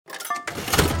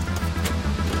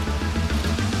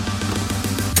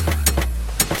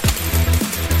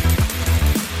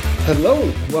Hello,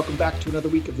 and welcome back to another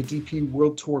week of the DP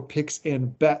World Tour picks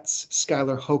and bets.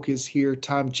 Skylar Hoke is here,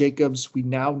 Tom Jacobs. We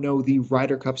now know the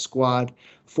Ryder Cup squad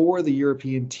for the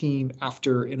European team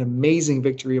after an amazing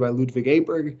victory by Ludwig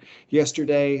Aberg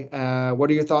yesterday. What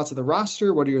are your thoughts on the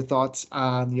roster? What are your thoughts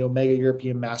on the Omega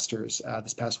European Masters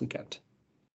this past weekend?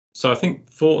 So I think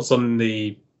thoughts on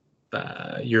the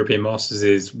European Masters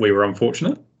is we were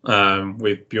unfortunate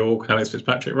with Bjork, Alex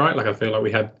Fitzpatrick, right? Like I feel like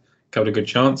we had a couple of good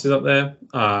chances up there.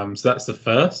 So that's the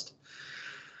first.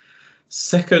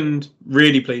 Second,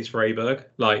 really pleased for Aberg.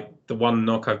 Like the one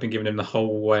knock I've been giving him the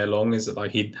whole way along is that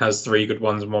like he has 3 good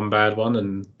ones and 1 bad one,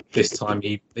 and this time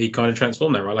he kind of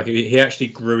transformed that, right? Like he actually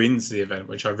grew into the event,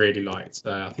 which I really liked.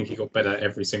 I think he got better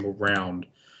every single round,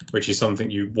 which is something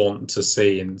you want to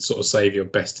see and sort of save your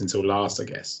best until last, I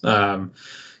guess.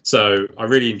 So I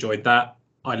really enjoyed that.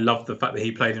 I love the fact that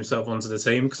he played himself onto the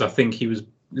team because I think he was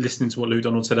listening to what Lou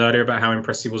Donald said earlier about how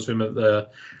impressed he was with him at the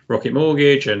Rocket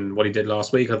Mortgage and what he did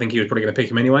last week. I think he was probably going to pick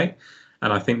him anyway.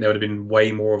 And I think there would have been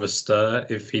way more of a stir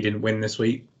if he didn't win this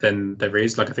week than there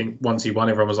is. Like, I think once he won,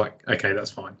 everyone was like, okay,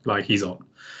 that's fine. Like, he's on.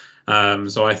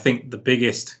 So I think the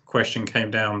biggest question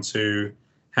came down to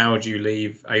how do you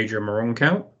leave Adrian Meronk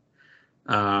out?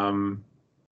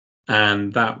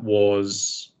 And that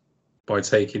was by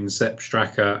taking Sepp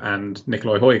Straka and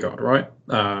Nicolai Højgaard, right?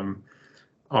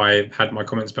 I had my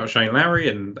comments about Shane Lowry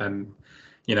and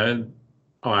you know,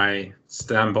 I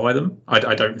stand by them.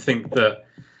 I don't think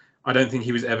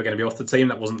he was ever going to be off the team.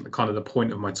 That wasn't the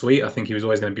point of my tweet. I think he was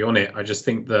always going to be on it. I just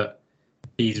think that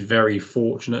he's very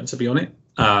fortunate to be on it.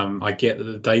 I get that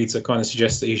the data kind of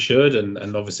suggests that he should, and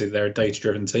obviously they're a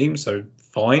data-driven team, so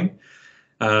fine.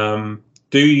 Do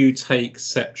you take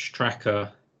Sepp Straka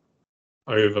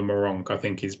over Meronk? I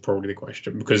think is probably the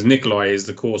question, because Nicolai is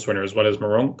the course winner as well as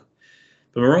Meronk.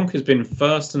 But Meronk has been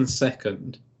first and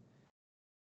second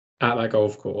at that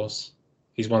golf course.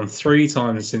 He's won 3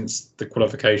 times since the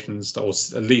qualifications, or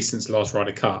at least since the last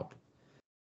Ryder Cup.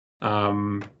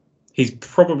 He's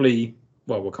probably,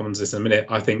 well, we'll come on to this in a minute,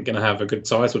 I think going to have a good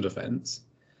title defence.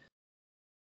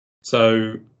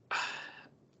 So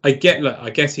I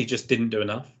guess he just didn't do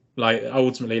enough. Like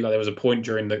ultimately, like there was a point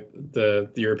during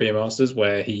the European Masters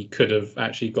where he could have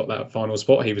actually got that final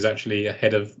spot. He was actually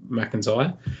ahead of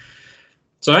McIntyre.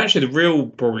 So actually,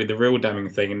 probably the real damning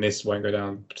thing, and this won't go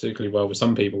down particularly well with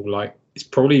some people, like it's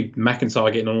probably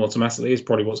McIntyre getting on automatically is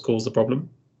probably what's caused the problem.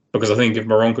 Because I think if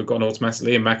Meronk had gotten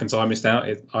automatically and McIntyre missed out,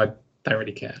 I don't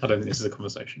really care. I don't think this is a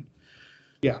conversation.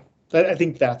 Yeah, I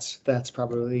think that's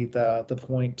probably the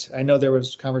point. I know there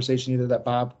was conversation either that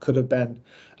Bob could have been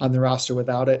on the roster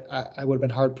without it. I would have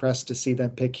been hard pressed to see them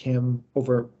pick him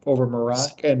over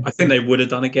Meronk. And I think they would have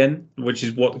done again, which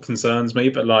is what concerns me.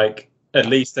 But like, at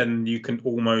least then you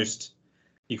almost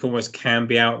can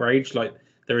be outraged. Like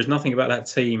there is nothing about that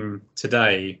team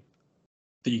today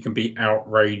that you can be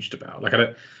outraged about. Like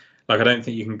I don't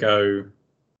think you can go,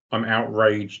 I'm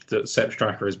outraged that Sepp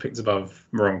Straka is picked above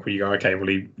Meronk, where you go, okay, well,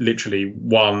 he literally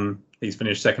won. He's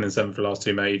finished 2nd and 7th for the last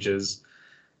 2 majors.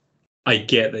 I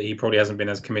get that he probably hasn't been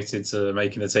as committed to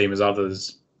making the team as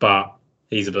others, but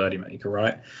he's a birdie maker,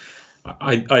 right?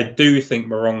 I do think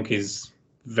Meronk is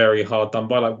very hard done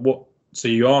by. Like what? So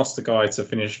you asked the guy to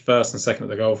finish 1st and 2nd at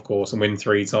the golf course and win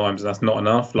 3 times, and that's not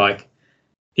enough. Like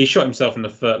he shot himself in the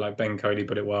foot, like Ben Cody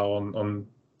put it well on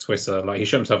Twitter. Like he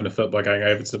shot himself in the foot by going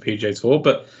over to the PGA Tour,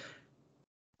 but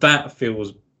that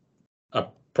feels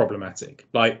problematic.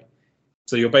 Like,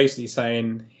 so you're basically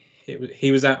saying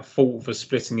he was at fault for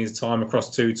splitting his time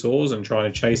across 2 tours and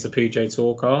trying to chase the PGA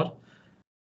Tour card.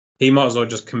 He might as well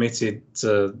just committed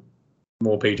to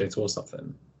more PGA Tour stuff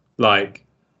then. Like,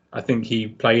 I think he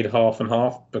played half and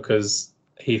half because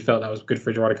he felt that was good for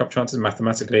his Ryder Cup chances.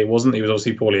 Mathematically, it wasn't. He was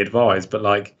obviously poorly advised, but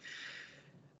like,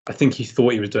 I think he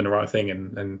thought he was doing the right thing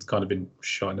and kind of been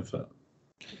shot in the foot.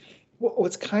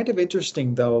 What's kind of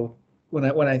interesting though, when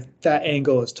that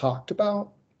angle is talked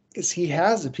about, is he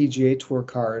has a PGA Tour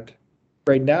card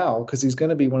right now because he's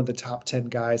going to be one of the top 10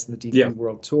 guys in the DP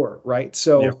World Tour, right?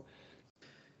 So,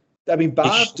 I mean,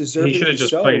 Bob deservedly he should have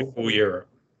just played full Europe,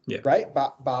 right?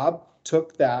 Bob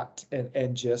took that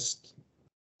and just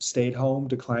stayed home,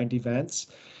 declined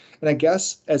events, and I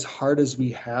guess as hard as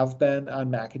we have been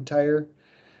on McIntyre,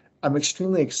 I'm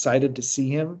extremely excited to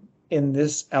see him in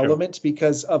this element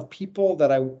because of people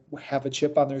that I have a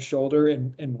chip on their shoulder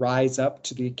and rise up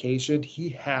to the occasion. He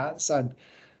has on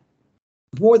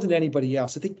more than anybody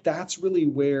else. I think that's really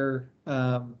where,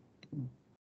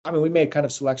 we made kind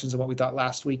of selections of what we thought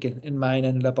last week, and mine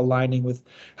ended up aligning with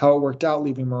how it worked out,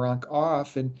 leaving Meronk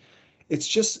off. And it's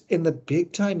just in the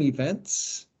big time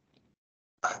events,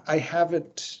 I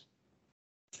haven't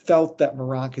felt that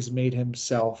Meronk has made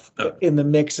himself in the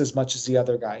mix as much as the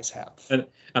other guys have.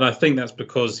 And I think that's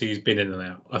because he's been in and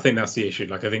out. I think that's the issue.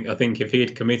 Like, I think if he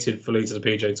had committed fully to the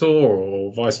PGA Tour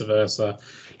or vice versa,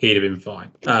 he'd have been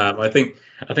fine. I think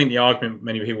the argument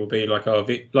many people will be like,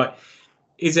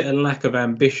 is it a lack of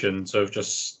ambition to have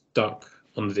just stuck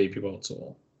on the DP World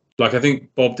Tour? Like, I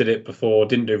think Bob did it before,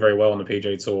 didn't do very well on the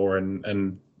PGA Tour,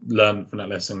 and learned from that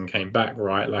lesson and came back,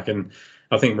 right? Like, and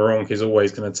I think Meronk is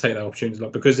always going to take that opportunity,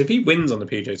 like, because if he wins on the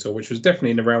PGA Tour, which was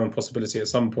definitely in the realm of possibility at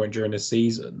some point during this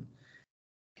season,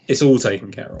 it's all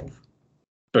taken care of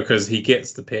because he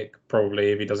gets the pick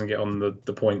probably if he doesn't get on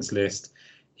the points list.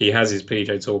 He has his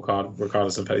PGA Tour card,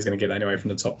 regardless of how he's going to get that anyway from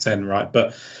the top 10, right?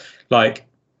 But like,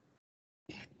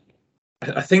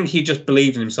 I think he just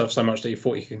believed in himself so much that he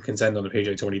thought he could contend on the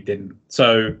PGA Tour and he didn't.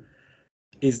 So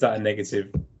is that a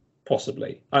negative?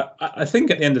 Possibly. I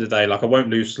think at the end of the day, like, I won't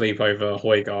lose sleep over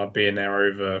Højgaard being there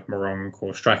over Meronk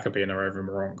or Straka being there over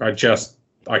Meronk.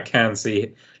 I can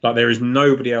see, like, there is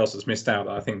nobody else that's missed out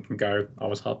that I think can go, I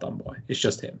was hard done by. It's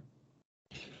just him.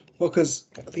 Well, because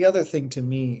the other thing to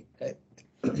me,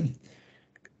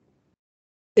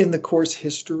 in the course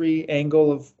history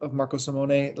angle of Marco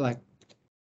Simone, like,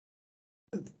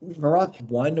 Meronk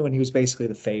won when he was basically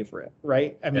the favorite,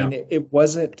 right? I mean, it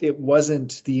wasn't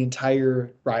the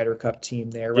entire Ryder Cup team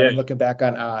there, right? Yeah. I'm looking back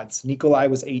on odds. Nicolai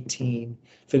was 18,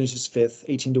 finishes 5th,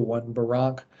 18-1.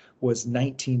 Meronk was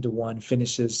 19-1,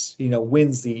 finishes,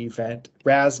 wins the event.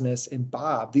 Rasmus and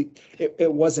Bob,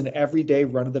 it was an everyday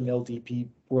run-of-the-mill DP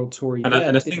World Tour event.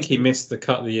 And I think he missed the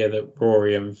cut of the year that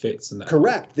Rory and Fitz and that.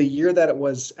 Correct. The year that it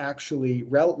was actually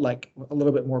like a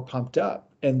little bit more pumped up.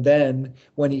 And then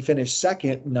when he finished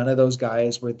second, none of those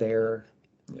guys were there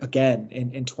again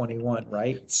in 21,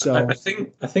 right? So I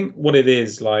think what it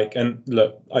is like, and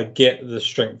look, I get the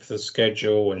strength of the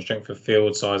schedule and strength of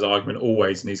field size argument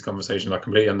always in these conversations. I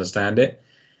completely understand it.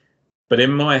 But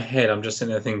in my head, I'm just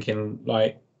sitting there thinking,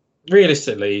 like,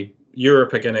 realistically,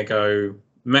 Europe are going to go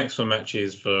maximum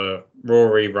matches for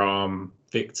Rory, Rahm,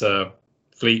 Victor,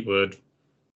 Fleetwood,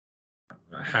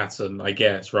 Hatton, I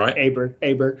guess, right?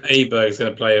 Aberg is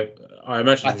going to play. I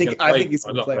imagine. I think he's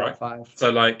going to play right? 5. So,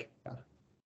 like,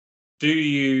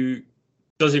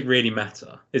 does it really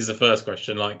matter? Is the first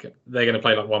question. Like, they're going to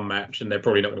play like one match, and they're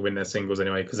probably not going to win their singles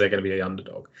anyway because they're going to be the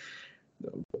underdog.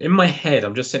 In my head,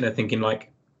 I'm just sitting there thinking,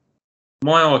 like,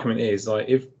 my argument is, like,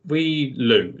 if we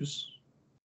lose,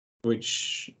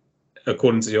 which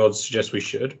according to the odds suggests we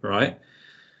should, right?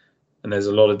 And there's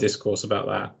a lot of discourse about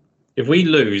that. If we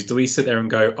lose, do we sit there and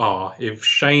go, if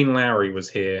Shane Lowry was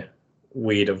here,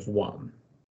 we'd have won?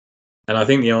 And I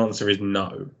think the answer is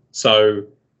no. So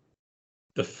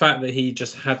the fact that he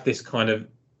just had this kind of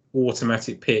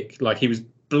automatic pick, like, he was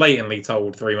blatantly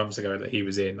told 3 months ago that he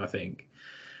was in, I think.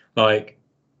 Like,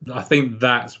 I think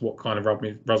that's what kind of rubs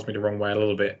me the wrong way a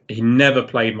little bit. He never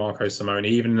played Marco Simone.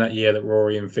 Even in that year that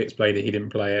Rory and Fitz played it, he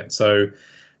didn't play it. So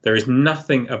there is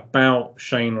nothing about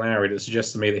Shane Lowry that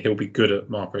suggests to me that he'll be good at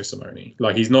Marco Simone.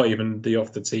 Like, he's not even the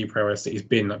off-the-tee prowess that he's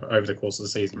been over the course of the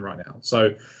season right now.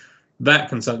 So that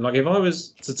concern, like, if I was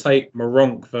to take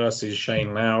Meronk versus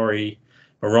Shane Lowry,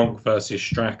 Meronk versus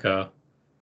Straka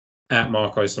at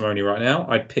Marco Simone right now,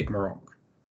 I'd pick Meronk,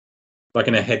 like,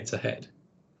 in a head-to-head.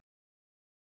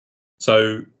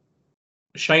 So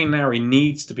Shane Lowry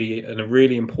needs to be a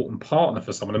really important partner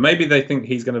for someone. And maybe they think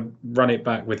he's going to run it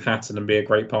back with Hatton and be a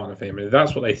great partner for him. And if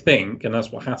that's what they think, and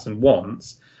that's what Hatton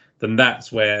wants, then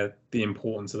that's where the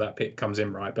importance of that pick comes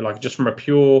in, right? But, like, just from a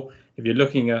pure, if you're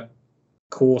looking at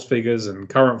course figures and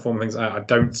current form things, I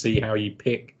don't see how you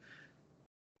pick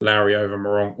Lowry over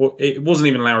Meronk. Well, it wasn't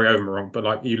even Lowry over Meronk, but,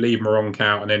 like, you leave Meronk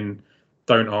out and then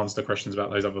don't answer the questions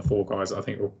about those other 4 guys, I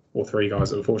think, or 3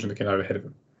 guys that were fortunate to get over ahead of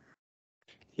him.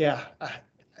 Yeah,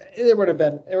 it would have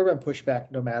been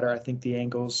pushback no matter. I think the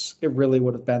angles, it really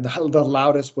would have been the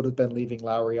loudest would have been leaving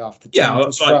Lowry off the team.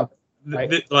 Yeah,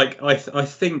 I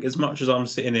think as much as I'm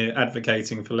sitting here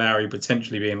advocating for Lowry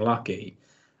potentially being lucky,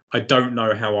 I don't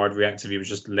know how I'd react if he was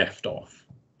just left off.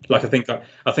 Like, I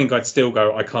think I'd still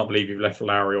go, I can't believe you've left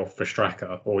Lowry off for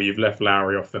Straka, or you've left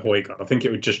Lowry off for Højgaard. I think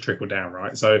it would just trickle down,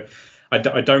 right? So I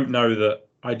don't know that.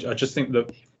 I just think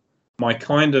that my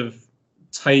kind of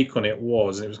take on it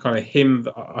was kind of him.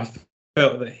 I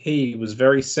felt that he was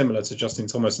very similar to Justin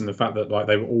Thomas in the fact that, like,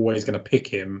 they were always going to pick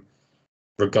him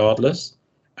regardless.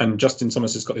 And Justin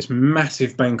Thomas has got this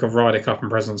massive bank of Ryder Cup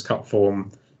and President's Cup form.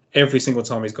 Every single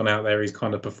time he's gone out there, he's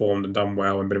kind of performed and done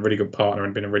well and been a really good partner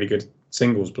and been a really good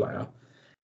singles player.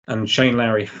 And Shane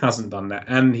Lowry hasn't done that,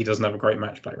 and he doesn't have a great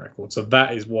match play record. So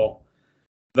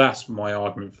that's my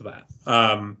argument for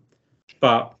that.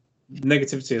 But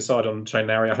negativity aside on Shane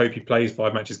Lowry, I hope he plays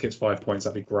 5 matches, gets 5 points.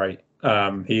 That'd be great.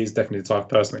 He is definitely the type of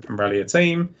person that can rally a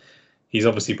team. He's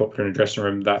obviously popular in the dressing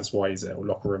room. That's why he's there. Or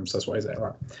locker rooms. That's why he's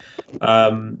there,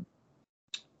 right?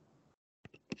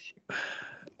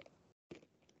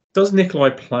 Does Nikolai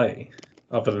play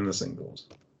other than the singles?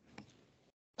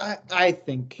 I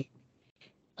think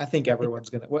everyone's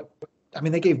gonna. I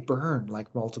mean, they gave Byrne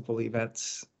like multiple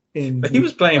events. But he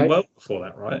was playing well before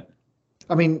that, right?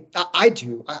 I mean, I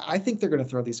do. I think they're going to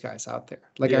throw these guys out there.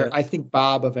 Like, yeah. I think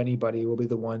Bob, of anybody, will be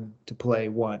the one to play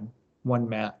one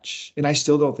match, and I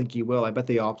still don't think he will. I bet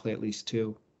they all play at least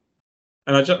 2.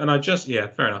 And I just yeah,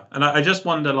 fair enough. And I just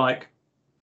wonder, like,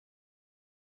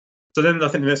 so then I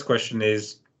think the next question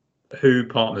is who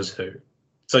partners who.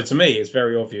 So to me, it's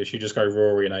very obvious. You just go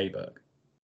Rory and Aberg.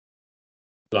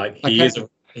 Like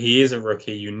he is a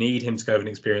rookie. You need him to go with an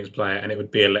experienced player, and it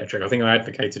would be electric. I think I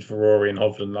advocated for Rory and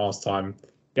Hovland last time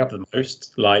the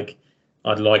most. Like,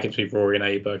 I'd like it to be Rory and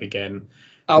Aberg again.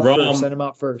 First, send him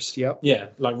out first. Yep. Yeah,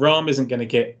 like Rahm isn't going to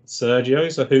get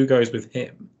Sergio, so who goes with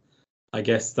him? I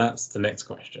guess that's the next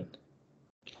question.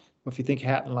 Well, if you think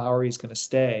Hatton Lowry is going to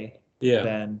stay,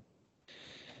 then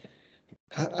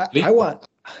I want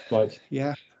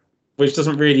which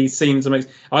doesn't really seem to make.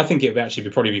 I think it would actually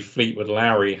probably be Fleetwood,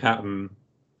 Lowry, Hatton,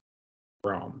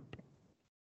 Rahm.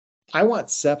 I want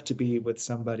Sepp to be with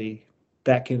somebody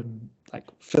that can like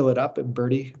fill it up and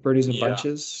birdies and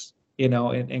bunches, you know,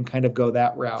 and kind of go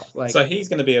that route. Like, so he's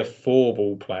going to be a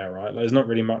 4-ball player, right? There's not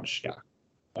really much. Yeah.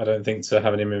 I don't think to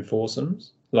having him in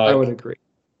foursomes. Like, I would agree.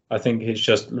 I think it's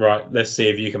just right. Let's see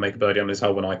if you can make a birdie on this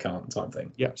hole when I can't, type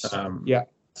thing. Yes. Yeah.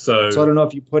 So I don't know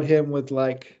if you put him with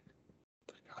like.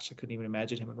 I couldn't even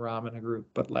imagine him and Rahm in a group,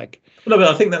 but like. No, but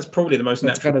I think that's probably the most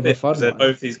natural kind of fit. A fun they're one.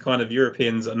 Both these kind of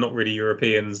Europeans are not really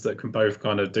Europeans that can both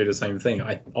kind of do the same thing.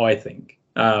 I think.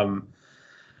 I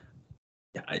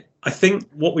think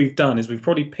what we've done is we've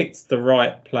probably picked the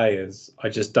right players. I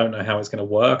just don't know how it's going to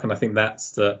work, and I think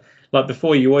that's like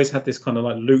before. You always had this kind of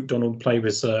like Luke Donald play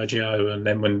with Sergio, and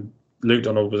then when Luke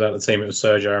Donald was out of the team, it was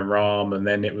Sergio and Rahm, and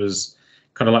then it was.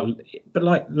 Kind of like, but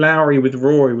like Lowry with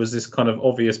Rory was this kind of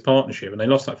obvious partnership, and they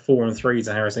lost like 4 and 3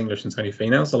 to Harris English and Tony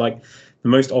Finau. So like the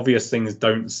most obvious things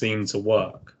don't seem to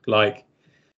work. Like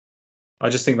I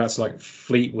just think that's like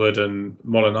Fleetwood and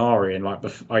Molinari, and like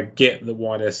I get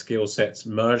why their skill sets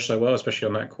merge so well, especially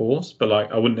on that course. But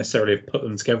like I wouldn't necessarily have put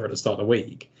them together at the start of the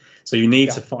week. So you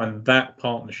need to find that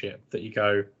partnership that you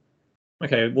go,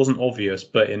 okay, it wasn't obvious,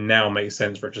 but it now makes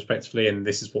sense retrospectively, and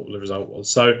this is what the result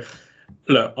was. So.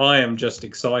 Look, I am just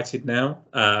excited now.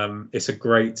 It's a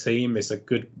great team. It's a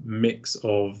good mix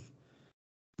of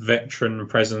veteran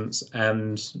presence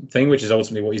and thing, which is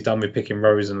ultimately what he's done with picking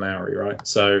Rose and Lowry, right?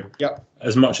 So,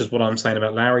 as much as what I'm saying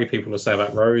about Lowry, people will say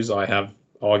about Rose, I have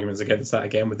arguments against that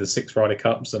again with the 6 Ryder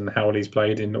Cups and how he's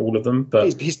played in all of them.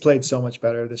 But he's played so much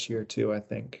better this year too, I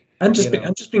think. And just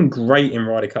been great in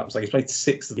Ryder Cups. Like he's played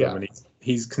 6 of them, and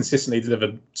he's consistently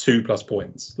delivered 2+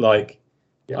 points. Like.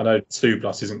 I know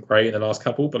 2+ isn't great in the last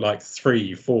couple, but like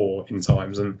 3, 4 in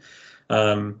times. And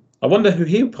I wonder who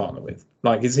he'll partner with.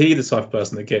 Like, is he the type of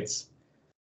person that gets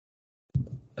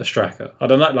a Straka? I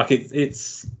don't know. Like,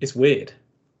 it's weird.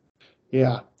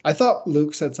 Yeah. I thought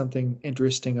Luke said something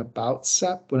interesting about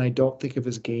Sepp when I don't think of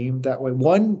his game that way.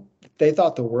 One, they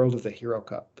thought the world of the Hero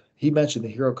Cup. He mentioned the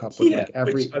Hero Cup with like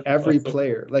every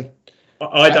player. Like,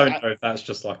 I don't know if that's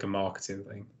just like a marketing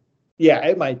thing. Yeah,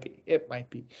 it might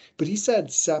be. But he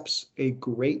said Sepp's a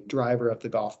great driver of the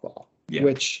golf ball,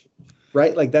 which,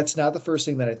 right? Like that's not the first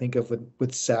thing that I think of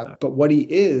with Sepp. No. But what he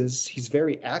is, he's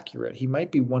very accurate. He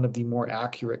might be one of the more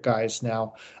accurate guys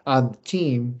now on the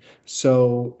team.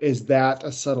 So is that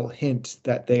a subtle hint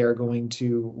that they are going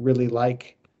to really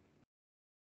like,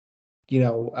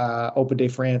 Open de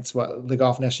France, the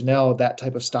Golf National, that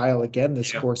type of style again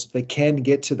this course? If they can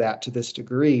get to this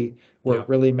degree where it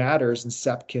really matters, and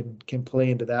Sepp can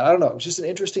play into that. I don't know. It's just an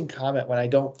interesting comment when I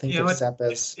don't think of Sepp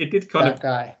as it did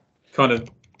guy. Kind of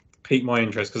pique my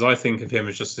interest because I think of him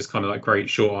as just this kind of like great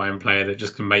short iron player that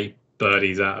just can make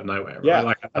birdies out of nowhere. Right? Yeah,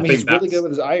 like, I mean he's really good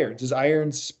with his irons. His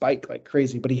irons spike like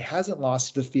crazy, but he hasn't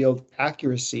lost the field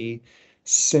accuracy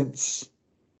since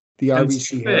the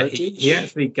RBC Heritage. He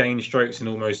actually gained strokes in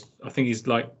almost, I think he's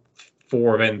like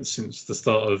 4 events since the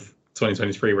start of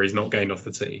 2023 where he's not gained off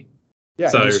the tee. Yeah,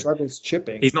 so he struggles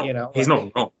chipping. He's not. He's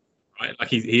not wrong, right? Like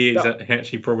he is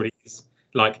actually probably is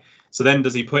like. So then,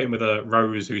 does he put him with a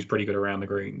Rose who's pretty good around the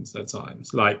greens at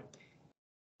times? Like,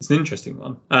 it's an interesting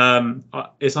one.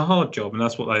 It's a hard job, and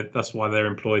that's why they're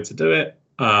employed to do it.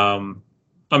 I'm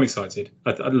excited.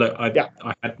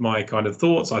 I had my kind of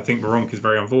thoughts. I think Meronk is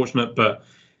very unfortunate, but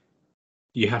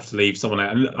you have to leave someone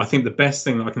out. And I think the best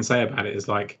thing that I can say about it is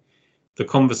like the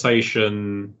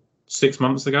conversation 6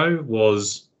 months ago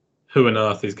was who on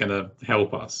earth is going to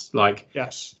help us? Like,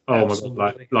 yes, oh absolutely.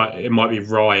 my God, like it might be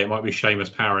Rye, it might be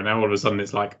Seamus Power. And now all of a sudden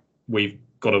it's like we've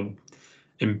got an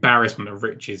embarrassment of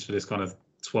riches for this kind of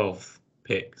 12th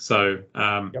pick. So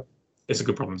it's a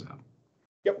good problem to have.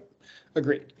 Yep,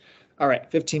 agreed. All right,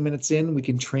 15 minutes in, we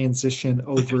can transition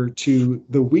over to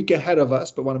the week ahead of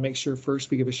us, but want to make sure first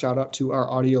we give a shout out to our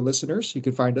audio listeners. You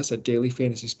can find us at Daily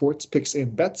Fantasy Sports Picks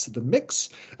and Bets, The Mix,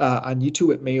 on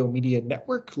YouTube at Mayo Media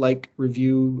Network. Like,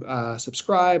 review,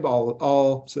 subscribe,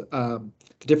 all the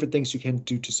different things you can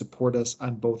do to support us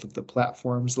on both of the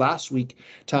platforms. Last week,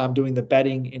 Tom, doing the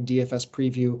betting and DFS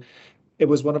preview, it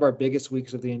was one of our biggest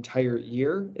weeks of the entire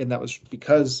year. And that was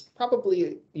because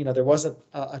probably, there wasn't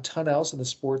a ton else in the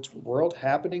sports world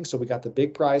happening. So we got the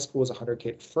big prize pool was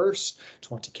 100K to first,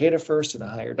 20K to first, and a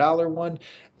higher dollar one.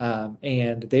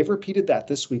 And they've repeated that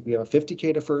this week. We have a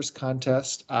 50K to first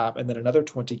contest and then another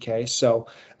 20K. So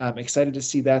I'm excited to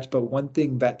see that. But one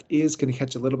thing that is going to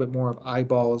catch a little bit more of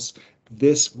eyeballs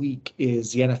this week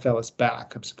is the NFL is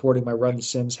back. I'm supporting my Run the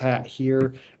Sims hat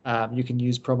here. You can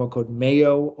use promo code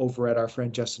Mayo over at our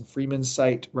friend Justin Freeman's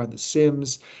site, Run the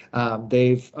Sims.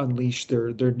 They've unleashed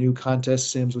their new contest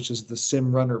Sims, which is the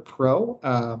Sim Runner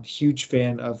Pro. Huge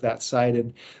fan of that site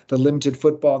and the limited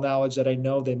football knowledge that I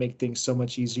know. They make things so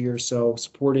much easier. So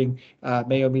supporting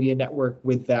Mayo Media Network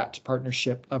with that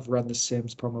partnership of Run the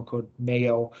Sims, promo code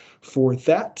Mayo for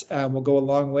that will go a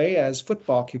long way as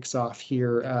football kicks off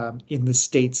here in the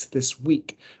States this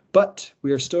week. But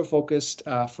we are still focused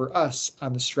for us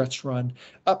on the stretch run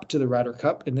up to the Ryder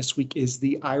Cup. And this week is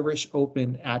the Irish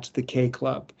Open at the K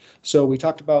Club. So we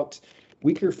talked about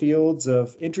weaker fields,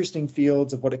 of interesting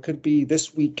fields, of what it could be.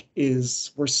 This week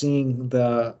we're seeing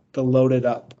the loaded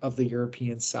up of the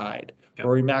European side. Yep.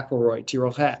 Rory McIlroy,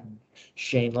 Tyrrell Hatton,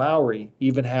 Shane Lowry,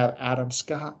 even have Adam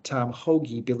Scott, Tom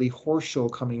Hoge, Billy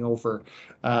Horschel coming over.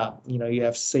 You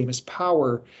have Seamus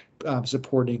Power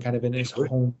supporting kind of in his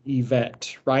home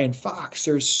event. Ryan Fox,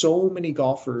 there's so many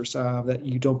golfers that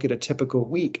you don't get a typical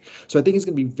week. So I think it's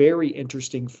going to be very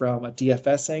interesting from a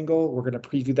DFS angle. We're going to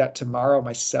preview that tomorrow,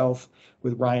 myself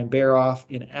with Ryan Baroff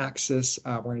in Axis.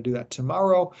 We're going to do that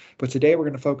tomorrow. But today we're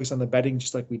going to focus on the betting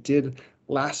just like we did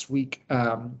last week.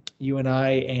 You and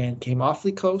I came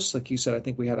awfully close. Like you said, I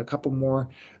think we had a couple more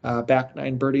back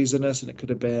nine birdies in us, and it could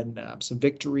have been some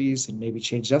victories and maybe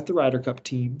changed up the Ryder Cup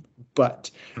team.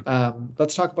 But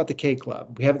let's talk about the K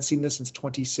Club. We haven't seen this since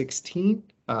 2016.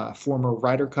 Former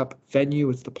Ryder Cup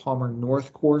venue. It's the Palmer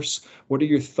North course. What are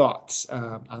your thoughts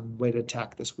on way to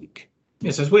attack this week? Yeah,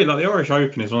 so it's weird. Like the Irish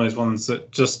Open is one of those ones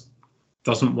that just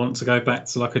doesn't want to go back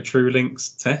to like a true links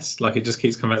test. Like it just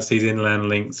keeps coming back to these inland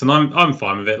links, and I'm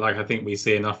fine with it. Like I think we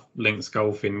see enough links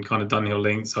golf in kind of Dunhill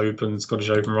links, Open, Scottish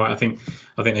Open, right? I think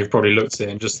they've probably looked at it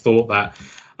and just thought that.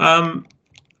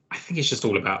 I think it's just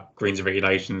all about greens and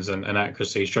regulations and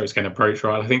accuracy, strokes gain approach,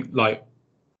 right? I think like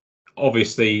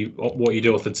obviously what you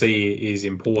do off the tee is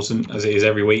important as it is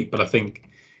every week, but I think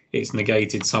it's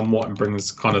negated somewhat and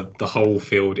brings kind of the whole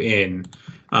field in.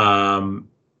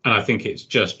 And I think it's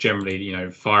just generally,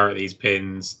 fire at these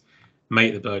pins,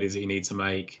 make the birdies that you need to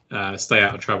make, stay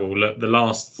out of trouble. Look, the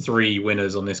last three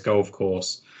winners on this golf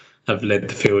course have led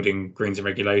the field in greens and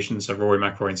regulations. So Rory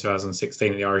McIlroy in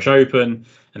 2016 at the Irish Open,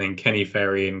 and then Kenny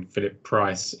Ferry and Philip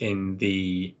Price in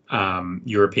the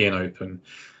European Open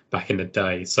back in the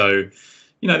day. So,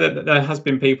 there has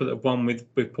been people that have won with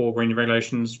poor green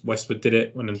regulations. Westwood did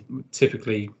it when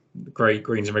typically the great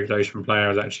greens and regulation player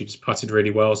has actually just putted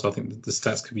really well. So I think the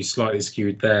stats could be slightly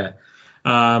skewed there.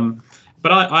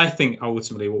 But I think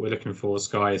ultimately what we're looking for,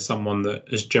 Sky, is someone that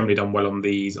has generally done well on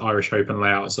these Irish Open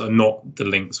layouts that are not the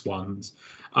links ones,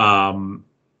 and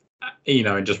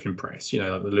just impress,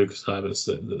 like the Lucas Herberts,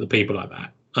 the people like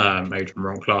that, Adrian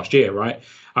Ronk last year, right?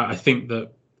 I think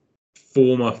that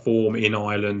form in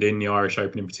Ireland, in the Irish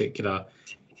Open in particular,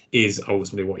 is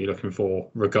ultimately what you're looking for,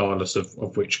 regardless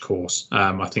of which course.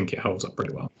 I think it holds up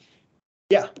pretty well.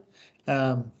 Yeah.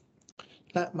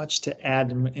 Not much to add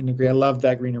and agree. I love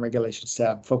that green and regulations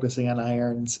tab, focusing on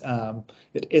irons.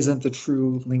 It isn't the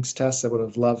true links test I would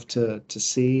have loved to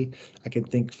see. I can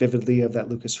think vividly of that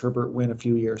Lucas Herbert win a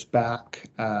few years back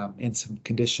in some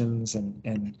conditions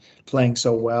and playing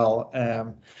so well.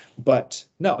 But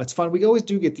no, it's fun. We always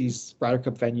do get these Ryder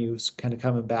Cup venues kind of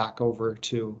coming back over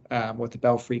to what the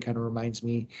Belfry kind of reminds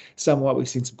me somewhat. We've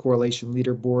seen some correlation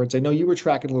leaderboards. I know you were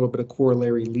tracking a little bit of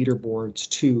corollary leaderboards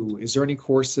too. Is there any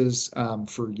courses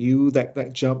for you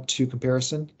that jump to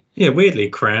comparison? Yeah, weirdly,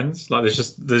 Crans. Like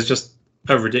there's just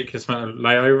a ridiculous amount of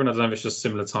layover, and I don't know if it's just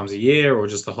similar times a year or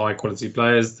just the high quality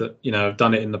players that have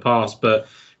done it in the past. But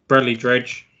Bradley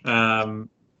Dredge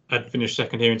had finished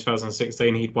second here in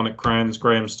 2016. He'd won at Crans.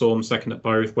 Graham Storm second at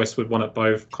both. Westwood won at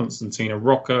both. Constantina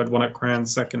Rocca had won at Crans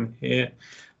second here.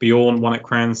 Bjorn won at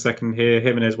Crans second here.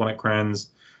 Jimenez won at Crans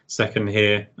second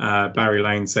here. Barry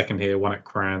Lane second here, won at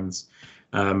Crans.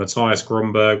 Matthias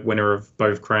Gromberg, winner of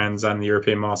both Crans and the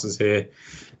European Masters here.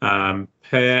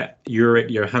 Per Ulrik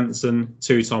Johansson,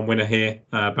 two-time winner here,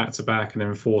 back-to-back, and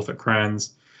then fourth at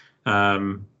Crans.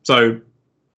 So,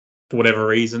 for whatever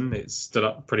reason, it's stood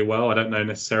up pretty well. I don't know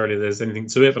necessarily there's anything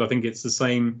to it, but I think it's the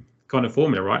same kind of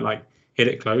formula, right? Like, hit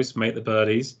it close, make the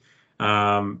birdies.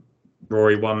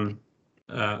 Rory won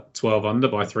 12 under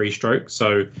by 3 strokes,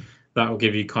 so that will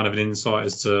give you kind of an insight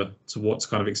as to what to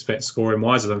kind of expect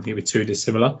scoring-wise. I don't think it'll be too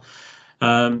dissimilar.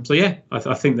 So yeah,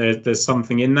 I think there's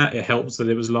something in that. It helps that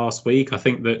it was last week. I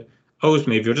think that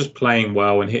ultimately, if you're just playing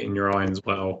well and hitting your irons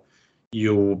well,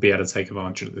 you'll be able to take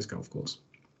advantage of this golf course.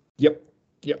 Yep,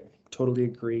 totally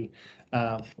agree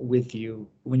with you.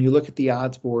 When you look at the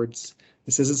odds boards,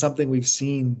 this isn't something we've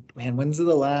seen. Man, when's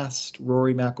the last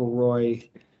Rory McIlroy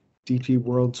DP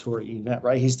World Tour event?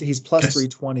 Right, he's plus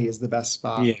 320 is the best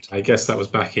spot. Yeah, I guess that was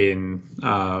back in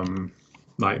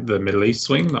like the Middle East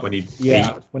swing, like when he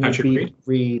beat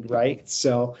Reed, right?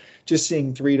 So just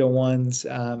seeing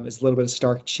 3-to-1s is a little bit of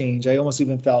stark change. I almost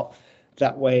even felt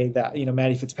that way that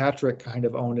Matty Fitzpatrick kind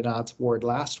of owned an odds board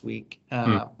last week,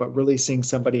 but really seeing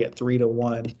somebody at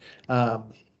 3-to-1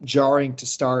 jarring to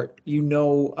start.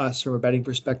 Us from a betting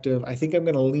perspective. I think I'm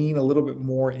going to lean a little bit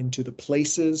more into the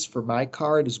places for my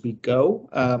card as we go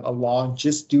along,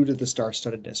 just due to the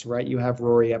star-studdedness, right? You have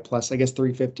Rory at plus, I guess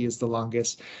 350 is the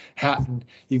longest. Hatton,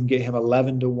 you can get him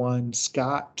 11-to-1.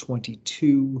 Scott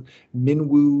 22,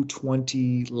 Minwoo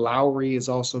 20, Lowry is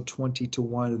also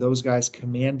 20-to-1. Those guys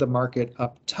command the market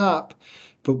up top,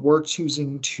 but we're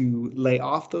choosing to lay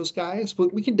off those guys.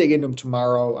 But we can dig into them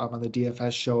tomorrow on the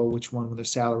DFS show, which one when their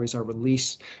salaries are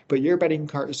released. But your betting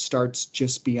card starts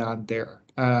just beyond there.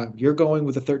 You're going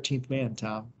with the 13th man,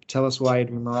 Tom. Tell us why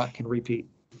Adrian Meronk can repeat.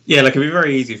 Yeah, like it'd be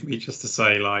very easy for me just to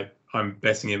say, like, I'm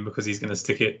betting him because he's going to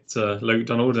stick it to Luke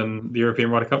Donald and the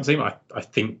European Ryder Cup team. I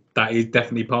think that is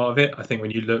definitely part of it. I think when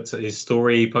you looked at his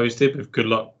story he posted with good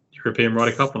luck European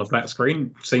Ryder Cup on a black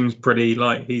screen, seems pretty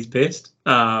like he's pissed.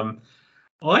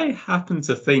 I happen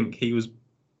to think he was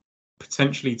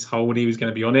potentially told he was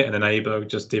going to be on it, and then Aberg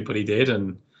just did what he did,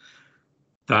 and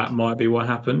that might be what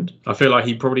happened. I feel like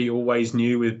he probably always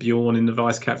knew with Bjorn in the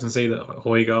vice captaincy that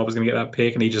Højgaard was going to get that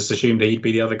pick, and he just assumed he'd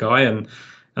be the other guy. And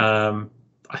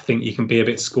I think you can be a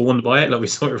bit scorned by it, like we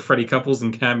saw it with Freddie Couples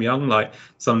and Cam Young. Like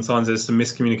sometimes there's some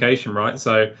miscommunication, right?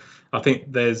 So I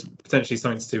think there's potentially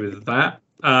something to do with that.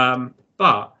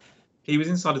 But he was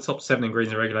inside the top 7 in greens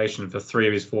and regulation for 3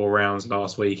 of his 4 rounds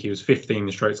last week. He was 15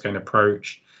 in strokes gained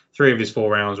approach. 3 of his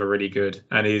 4 rounds were really good.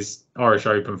 And his Irish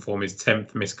Open form is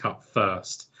 10th miscut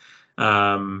first.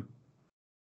 So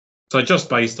just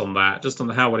based on that, just on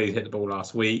how well he hit the ball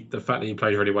last week, the fact that he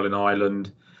plays really well in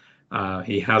Ireland,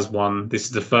 he has won. This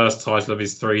is the first title of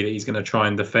his 3 that he's going to try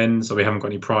and defend. So we haven't got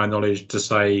any prior knowledge to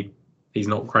say he's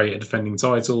not great at defending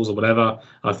titles or whatever.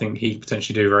 I think he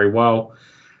potentially do very well.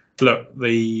 Look,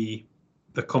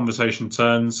 the conversation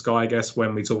turns, Sky, I guess,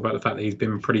 when we talk about the fact that he's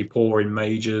been pretty poor in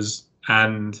majors,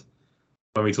 and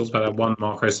when we talked about that one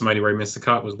Marco Simone where he missed the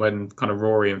cut was when kind of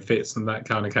Rory and Fitz and that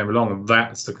kind of came along. And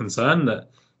that's the concern, that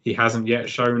he hasn't yet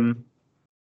shown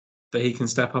that he can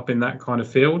step up in that kind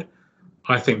of field.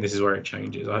 I think this is where it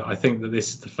changes. I think that this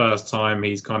is the first time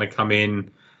he's kind of come in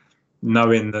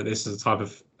knowing that this is the type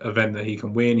of event that he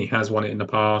can win. He has won it in the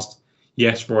past.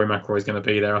 Yes, Rory McIlroy is going to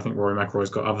be there. I think Rory McIlroy's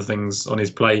got other things on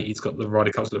his plate. He's got the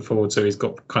Ryder Cup to look forward to. He's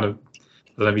got kind of, I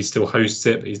don't know if he still hosts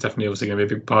it, but he's definitely obviously going to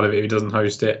be a big part of it if he doesn't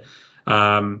host it.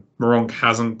 Meronk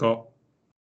hasn't got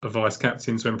a vice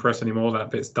captain to impress anymore.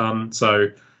 That bit's done. So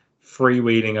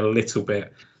freewheeling a little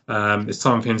bit. It's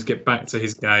time for him to get back to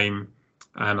his game,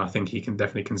 and I think he can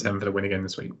definitely contend for the win again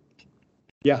this week.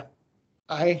 Yeah,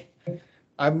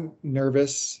 I'm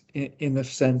nervous in the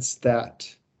sense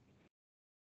that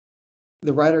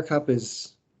the Ryder Cup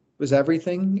was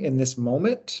everything in this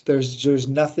moment. There's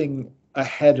nothing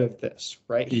ahead of this,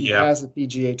 right? He has a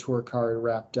PGA Tour card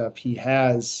wrapped up. He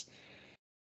has.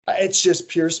 It's just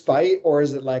pure spite, or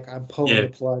is it like I'm pulling the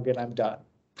plug and I'm done?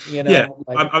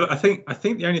 I think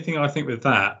the only thing I think with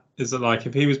that is that, like,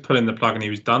 if he was pulling the plug and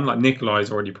he was done, like Nikolai's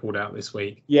already pulled out this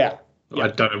week. Yeah. I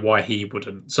don't know why he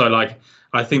wouldn't. So, like,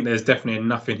 I think there's definitely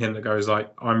enough in him that goes like,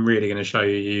 I'm really going to show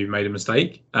you made a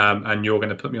mistake, and you're going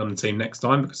to put me on the team next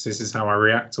time because this is how I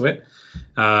react to it.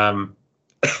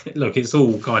 Look, it's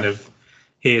all kind of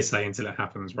hearsay until it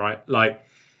happens, right? Like,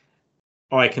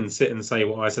 I can sit and say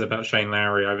what I said about Shane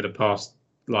Lowry over the past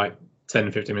like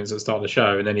 10, 15 minutes at the start of the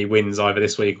show, and then he wins either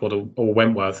this week or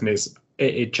Wentworth, and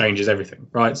it changes everything,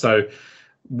 right? So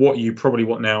what you probably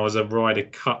want now as a Ryder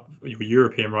Cup,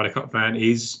 European Ryder Cup fan,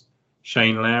 is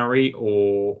Shane Lowry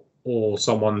or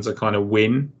someone to kind of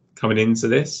win coming into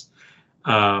this.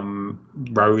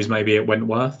 Rose maybe at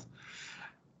Wentworth.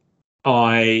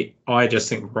 I just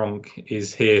think Ronk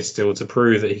is here still to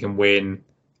prove that he can win,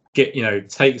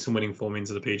 take some winning form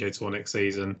into the PGA Tour next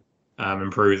season,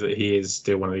 and prove that he is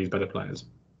still one of these better players.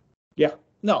 Yeah,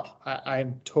 no,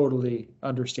 I'm totally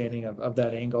understanding of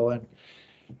that angle. And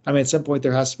I mean, at some point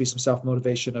there has to be some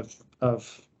self-motivation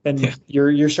and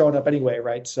you're showing up anyway,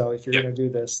 right? So if you're going to do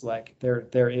this, like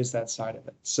there is that side of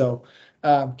it. So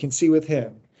can see with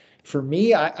him. For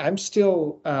me, I'm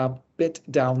still a bit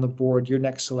down the board. Your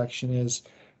next selection is,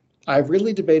 I've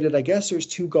really debated, I guess there's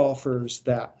two golfers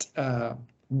that,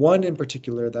 one in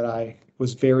particular that I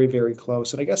was very, very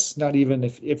close. And I guess not even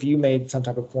if you made some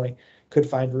type of point, could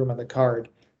find room on the card.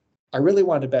 I really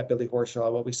wanted to bet Billy Horschel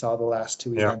on what we saw the last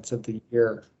two events of the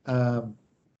year.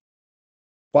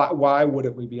 Why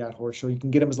wouldn't we be on Horschel? You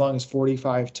can get him as long as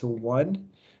 45-1.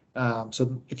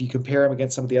 So if you compare him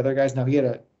against some of the other guys, now he had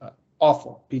a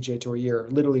awful PGA Tour year,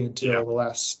 literally until the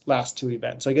last two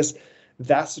events. So I guess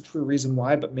that's the true reason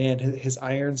why. But man, his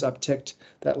irons upticked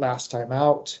that last time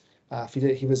out.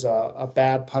 He was a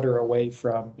bad putter away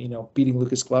from beating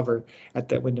Lucas Glover at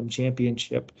that Wyndham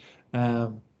Championship.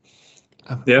 I'm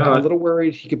a little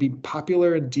worried he could be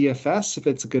popular in DFS if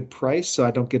it's a good price, so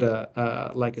I don't get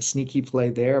a sneaky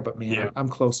play there. But man, I'm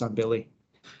close on Billy.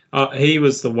 He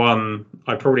was the one.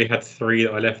 I probably had three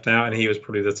that I left out, and he was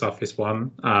probably the toughest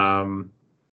one.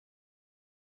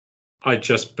 I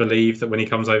just believe that when he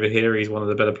comes over here, he's one of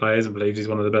the better players, and believes he's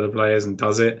one of the better players, and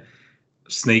does it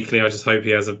sneakily. I just hope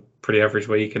he has a pretty average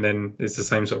week, and then it's the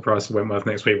same sort of price as Wentworth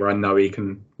next week, where I know he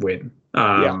can win.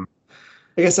 I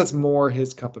guess that's more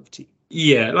his cup of tea.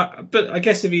 Yeah, but I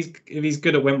guess if he's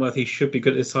good at Wentworth, he should be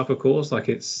good at this type of course. Like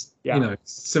it's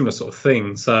similar sort of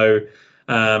thing. So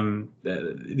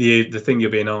the thing you're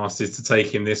being asked is to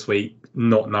take him this week,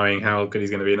 not knowing how good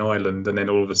he's going to be in Ireland, and then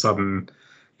all of a sudden,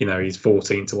 he's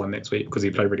 14-1 next week because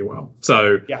he played really well.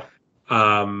 So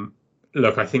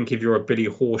look, I think if you're a Billy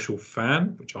Horschel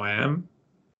fan, which I am,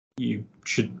 you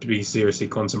should be seriously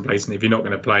contemplating, if you're not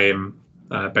going to play him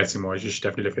betting wise, you should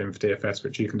definitely look at him for DFS,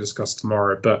 which you can discuss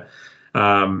tomorrow. But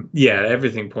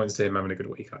everything points to him having a good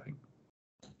week, I think.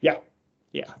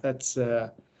 Yeah, that's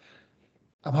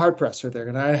I'm hard pressed right there,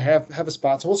 and I have a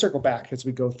spot, so we'll circle back as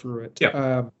we go through it.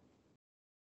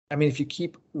 I mean, if you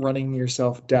keep running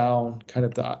yourself down kind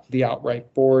of the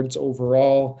outright boards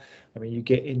overall, I mean, you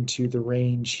get into the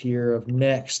range here of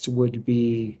next would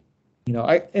be,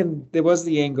 and there was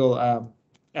the angle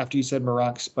after you said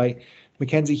Meronk Spike,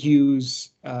 Mackenzie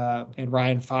Hughes and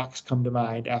Ryan Fox come to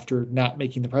mind after not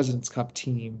making the President's Cup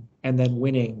team and then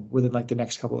winning within like the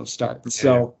next couple of starts.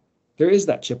 So there is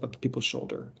that chip on people's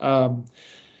shoulder.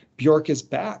 Bjork is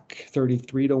back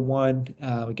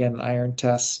 33-1. Again, an iron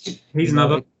test. He's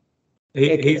another.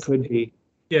 He could be.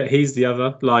 Yeah, he's the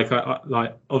other.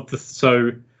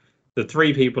 So the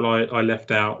three people I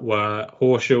left out were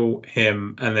Horschel,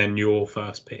 him, and then your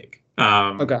first pick.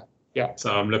 Okay. Yeah.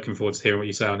 So I'm looking forward to hearing what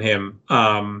you say on him.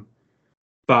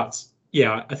 But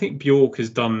yeah, I think Bjork has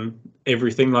done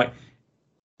everything like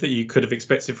that you could have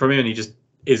expected from him, and he just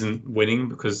isn't winning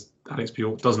because Alex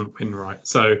Bjork doesn't win right.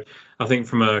 So I think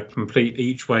from a complete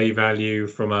each way value,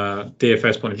 from a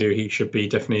DFS point of view, he should be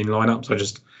definitely in lineup. So I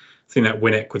just think that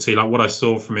win equity, like what I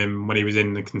saw from him when he was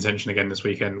in the contention again this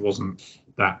weekend, wasn't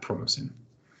that promising.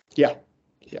 Yeah.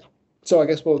 So I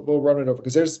guess we'll run it over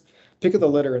because there's pick of the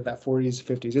litter in that 40s,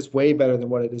 50s. It's way better than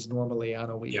what it is normally on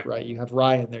a week, right? You have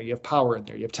Ryan there, you have Power in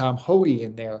there, you have Tom Hoge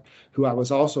in there, who I was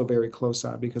also very close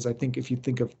on because I think if you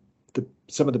think of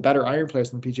some of the better iron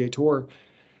players in the PGA Tour,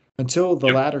 until the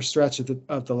latter stretch of the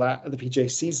PGA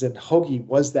season, Hoge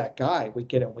was that guy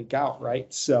week in and week out,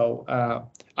 right? So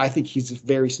I think he's a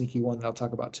very sneaky one that I'll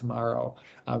talk about tomorrow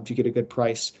if you get a good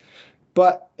price.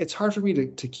 But it's hard for me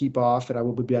to keep off, and I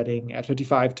will be betting at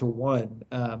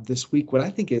 55-1 this week. What I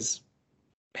think is,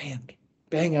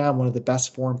 bang on one of the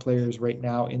best form players right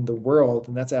now in the world,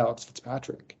 and that's Alex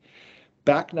Fitzpatrick.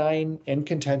 Back nine in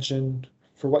contention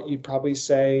for what you'd probably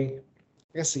say.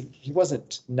 I guess he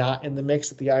wasn't not in the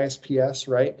mix at the ISPS,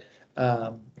 right?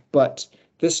 But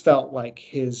this felt like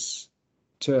his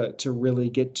to really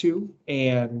get to,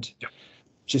 and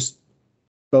just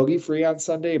bogey free on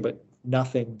Sunday, but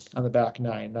nothing on the back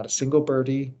nine, not a single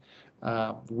birdie.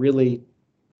 Really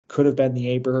could have been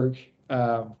the Aberg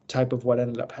type of what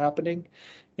ended up happening.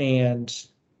 And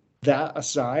that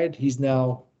aside, he's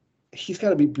got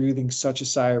to be breathing such a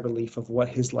sigh of relief of what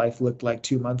his life looked like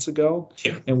 2 months ago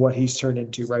and what he's turned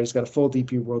into, right? He's got a full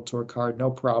DP World Tour card,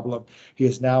 no problem. He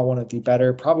is now one of the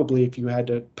better, probably if you had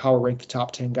to power rank the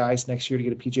top 10 guys next year to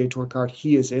get a PGA Tour card,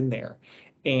 he is in there.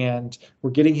 And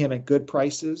we're getting him at good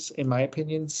prices, in my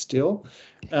opinion, still.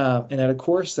 And at a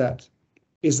course that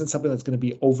isn't something that's going to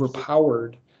be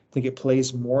overpowered. I think it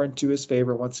plays more into his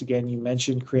favor. Once again, you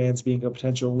mentioned Kranz being a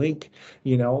potential link.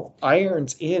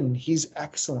 Irons in, he's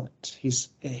excellent. He's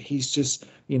just,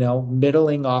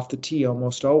 middling off the tee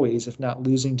almost always, if not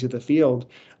losing to the field.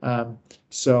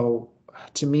 So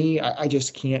to me, I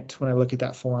just can't, when I look at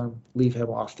that form, leave him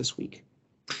off this week.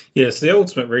 Yes, the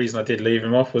ultimate reason I did leave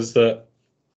him off was that,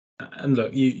 and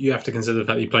look, you have to consider the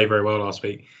fact that he played very well last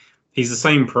week. He's the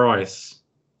same price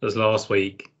as last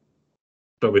week,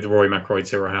 but with Rory McIlroy,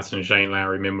 Tyrrell Hatton, Shane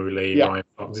Lowry, Minwoo Lee, Ryan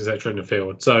Fox, etc. in the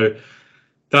field. So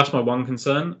that's my one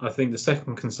concern. I think the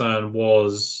second concern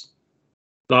was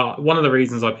one of the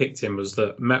reasons I picked him was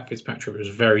that Matt Fitzpatrick was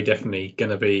very definitely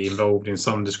going to be involved in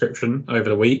some description over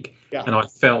the week. Yeah. And I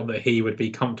felt that he would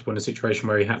be comfortable in a situation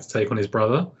where he had to take on his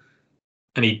brother,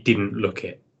 and he didn't look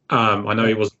it. I know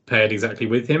he wasn't paired exactly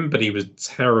with him, but he was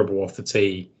terrible off the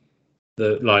tee.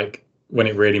 When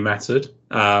it really mattered.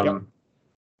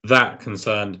 That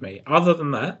concerned me. Other than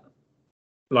that,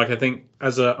 I think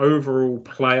as an overall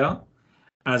player,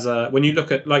 when you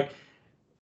look at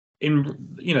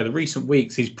in the recent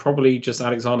weeks, he's probably just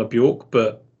Alexander Bjork,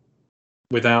 but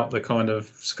without the kind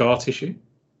of scar tissue.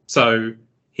 So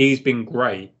he's been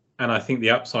great, and I think the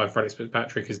upside for Alex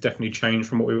Fitzpatrick has definitely changed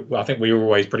from I think we were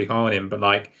always pretty high on him, but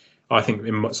I think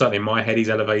certainly in my head he's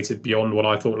elevated beyond what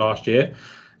I thought last year.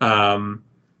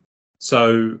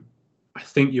 So I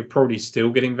think you're probably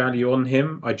still getting value on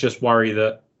him. I just worry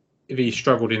that if he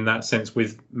struggled in that sense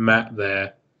with Matt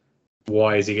there,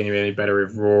 why is he going to be any better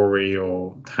if Rory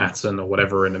or Hatton or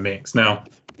whatever are in the mix? Now,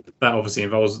 that obviously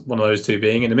involves one of those two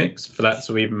being in the mix for that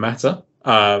to even matter,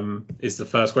 is the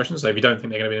first question. So if you don't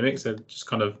think they're going to be in the mix, they're just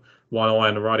kind of one eye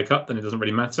on the Ryder Cup, then it doesn't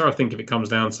really matter. I think if it comes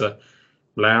down to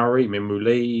Lowry, Minwoo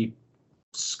Lee,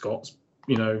 Scott's,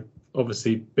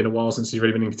 obviously been a while since he's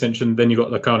really been in contention. Then you've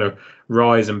got the kind of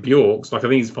Rise and Bjorks. I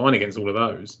think he's fine against all of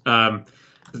those.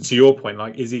 To your point,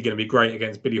 is he going to be great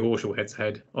against Billy Horschel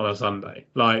head-to-head on a Sunday?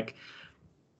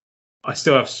 I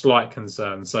still have slight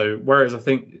concerns. So whereas I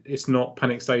think it's not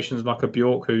panic stations like a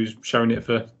Bjork who's shown it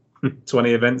for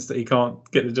 20 events that he can't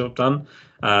get the job done,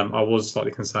 I was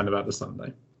slightly concerned about the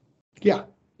Sunday. Yeah,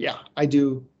 I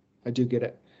do get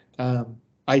it.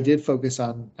 I did focus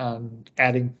on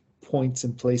adding points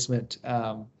and placement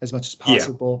as much as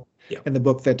possible. Yeah. And the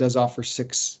book that does offer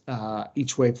 6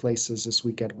 each way places this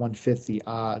week at 1/5 the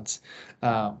odds.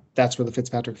 That's where the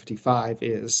Fitzpatrick 55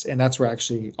 is. And that's where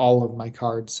actually all of my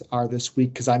cards are this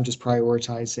week, because I'm just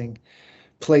prioritizing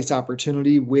place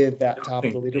opportunity with that top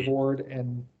of the leaderboard.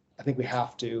 And I think we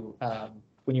have to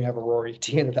when you have a Rory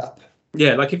teeing it up.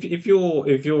 Yeah, if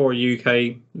you're a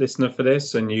UK listener for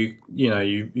this and you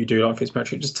do like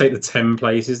Fitzpatrick, just take the 10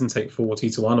 places and take 40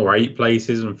 to 1 or 8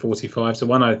 places and 45 to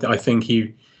 1. I think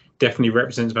he definitely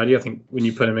represents value. I think when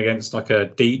you put him against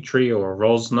a Dietrich or a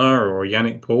Rosner or a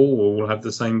Yannick Paul, we'll all have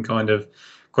the same kind of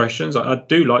questions. I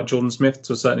do like Jordan Smith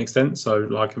to a certain extent, so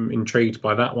I'm intrigued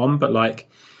by that one. But I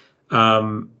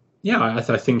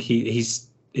think he's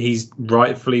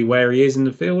rightfully where he is in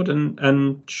the field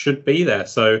and should be there.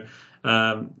 So.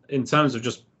 In terms of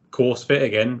just course fit,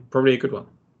 again, probably a good one.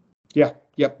 Yeah.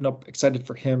 Yep. Nope. Excited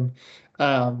for him.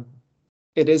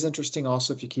 It is interesting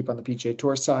also if you keep on the PGA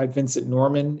Tour side. Vincent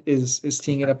Norman is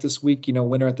teeing it up this week.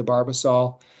 Winner at the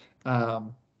Barbasol,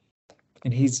 and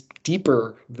he's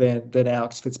deeper than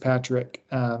Alex Fitzpatrick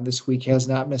this week. He has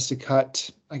not missed a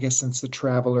cut, I guess, since the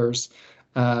Travelers.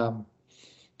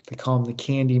 They call him the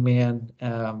Candy Man,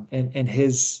 and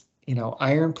his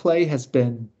iron play has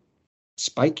been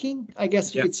spiking, I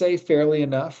guess you could say, fairly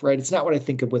enough, right? It's not what I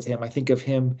think of with him. I think of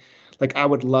him I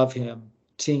would love him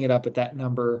teeing it up at that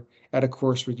number at a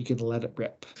course where you can let it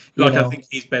rip. I think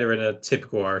he's better in a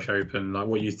typical Irish Open,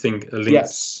 what you think a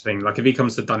links thing. If he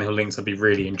comes to Dunhill Links, I'd be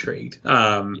really intrigued.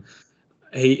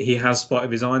 He has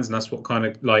spotted his irons, and that's what kind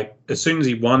of as soon as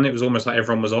he won, it was almost like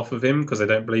everyone was off of him because they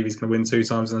don't believe he's going to win 2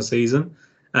 times in a season.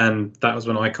 And that was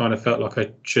when I kind of felt like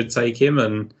I should take him,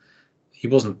 and he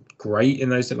wasn't great in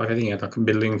those. I think he had a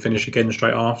middling finish again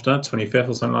straight after 25th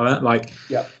or something like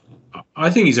that. I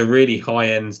think he's a really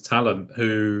high-end talent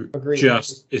who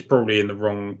just is probably in the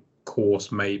wrong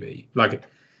course, maybe. But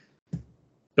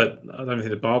I don't think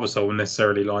the Barbasol will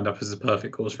necessarily lined up as the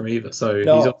perfect course for him either. So he's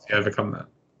obviously overcome that.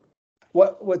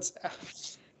 What's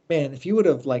man, if you would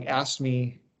have like asked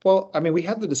me, well, I mean, we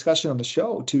had the discussion on the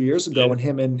show 2 years ago Yeah. when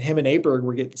him and Aberg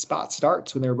were getting spot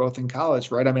starts when they were both in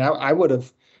college, right? I mean, I would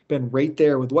have been right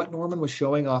there with what Norman was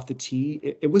showing off the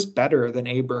tee. It was better than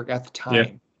Aberg at the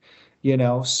time, you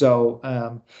know? So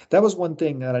that was one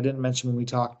thing that I didn't mention when we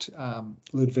talked,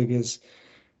 Ludwig, is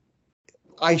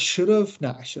I should have,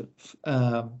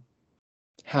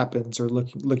 happens, or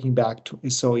looking back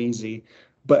is so easy,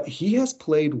 but he has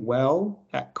played well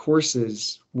at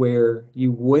courses where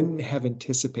you wouldn't have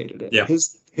anticipated it. Yeah.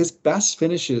 His best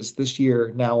finishes this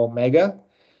year now Omega.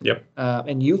 Yep.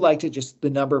 And you liked it just the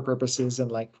number purposes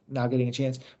and like now getting a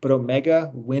chance, but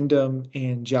Omega, Wyndham,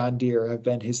 and John Deere have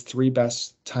been his 3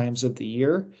 best times of the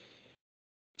year.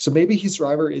 So maybe his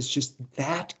driver is just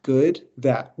that good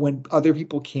that when other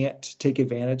people can't take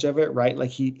advantage of it, right? Like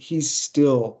he's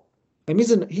still, I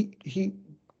mean,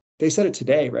 they said it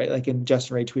today, right? Like, and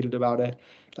Justin Ray tweeted about it.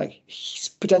 Like, he's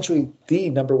potentially the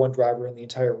number 1 driver in the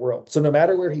entire world. So no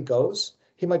matter where he goes,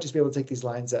 he might just be able to take these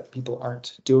lines that people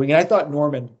aren't doing. And I thought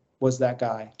Norman was that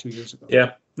guy 2 years ago.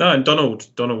 Yeah. No, and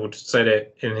Donald said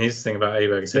it in his thing about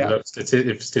Aberg. He said, look,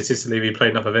 if statistically we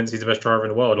played enough events, he's the best driver in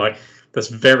the world. Like, that's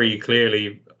very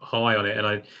clearly high on it. And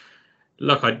I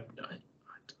don't know.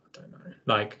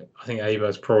 Like, I think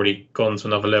Aberg's probably gone to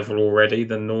another level already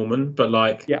than Norman. But,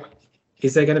 like,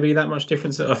 is there going to be that much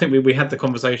difference? I think we had the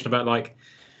conversation about, like,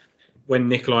 when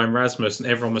Nikolai and Rasmus, and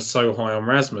everyone was so high on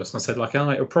Rasmus. And I said, like,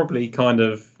 it'll probably kind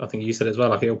of, I think you said as well,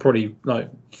 like, it'll probably, like,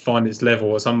 find its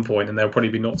level at some point, and they'll probably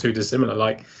be not too dissimilar.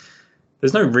 Like,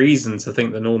 there's no reason to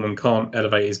think that Norman can't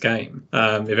elevate his game.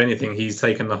 If anything, he's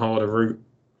taken the harder route.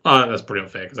 That's pretty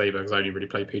unfair because Aberg's only really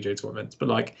played PGA Tour events. But,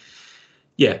 like,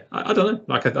 yeah, I don't know.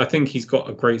 Like, I think he's got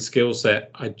a great skill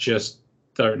set. I just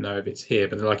don't know if it's here.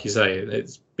 But like you say,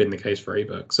 it's been the case for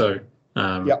Aberg. So,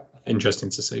 interesting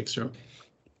to see, for sure.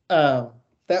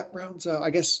 That rounds out, I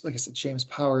guess, like I said, James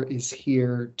Power is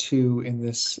here too in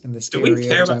this Do area. we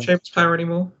care about James Power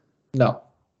anymore? No.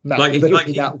 Not like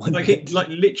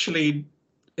literally,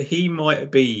 he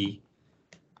might be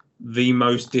the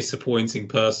most disappointing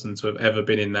person to have ever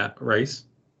been in that race.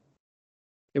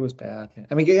 It was bad.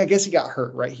 I mean, I guess he got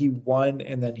hurt, right? He won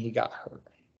and then he got hurt.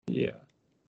 Yeah.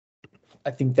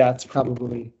 I think that's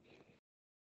probably.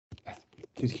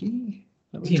 Did he?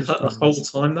 He hurt the whole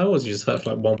time though, or was he just hurt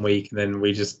for like 1 week and then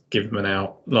we just give him an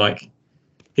out? Like,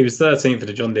 he was 13th for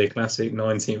the John Deere Classic,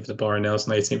 19th for the Byron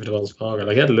Nelson, 18th for the Wells Fargo.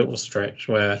 Like, he had a little stretch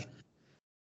where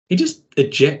he just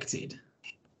ejected.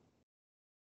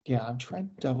 Yeah, I'm trying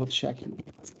to double check. He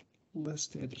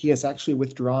listed. He has actually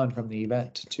withdrawn from the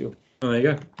event too. Oh, there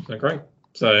you go. So great.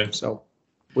 So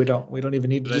we don't even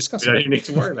need to discuss it. We don't even need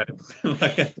to worry about it.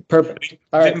 Perfect.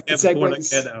 All right.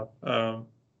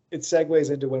 It segues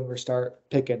into when we start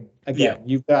picking again.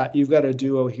 Yeah. You've got a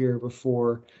duo here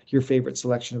before your favorite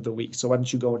selection of the week. So why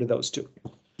don't you go into those two?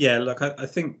 Yeah, look, I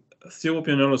think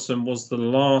Thorbjørn Olesen was the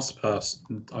last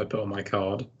person I put on my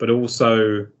card, but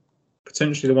also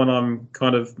potentially the one I'm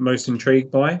kind of most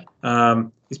intrigued by.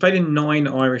 He's played in 9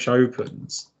 Irish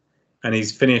Opens, and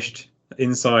he's finished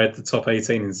inside the top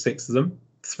 18 in 6 of them.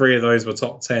 3 of those were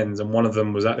top 10s, and 1 of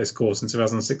them was at this course in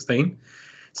 2016.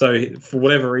 So for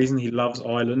whatever reason, he loves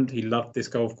Ireland. He loved this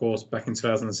golf course back in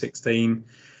 2016.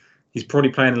 He's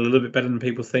probably playing a little bit better than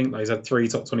people think. Like, he's had 3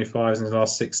 top 25s in his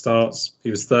last 6 starts. He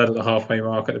was 3rd at the halfway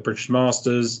mark at the British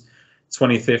Masters,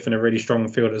 25th in a really strong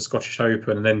field at the Scottish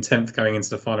Open, and then 10th going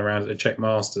into the final round at the Czech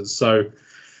Masters. So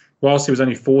whilst he was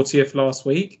only 40th last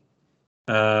week,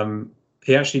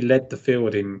 he actually led the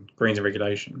field in greens and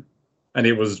regulation. And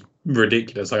it was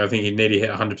ridiculous. Like, I think he nearly hit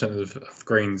 100% of the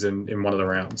greens in one of the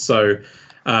rounds. So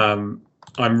I'm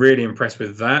really impressed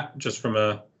with that, just from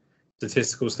a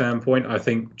statistical standpoint. I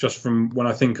think just from when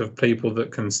I think of people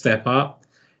that can step up,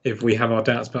 if we have our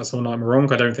doubts about someone like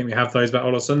Moronk, I don't think we have those about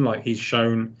Olesen. Like, he's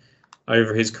shown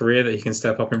over his career that he can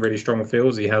step up in really strong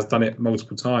fields. He has done it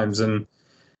multiple times. And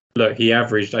look, he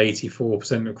averaged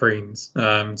 84% of greens,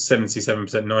 77%,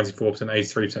 94%,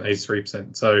 83%,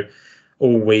 83%. So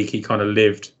all week he kind of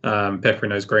lived peppering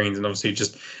those greens, and obviously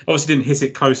didn't hit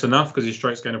it close enough because his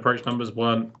strokes gain approach numbers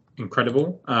weren't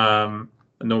incredible. And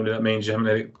normally that means you haven't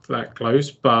hit it that close.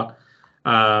 But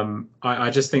I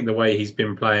just think the way he's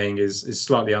been playing is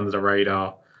slightly under the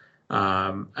radar,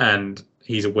 and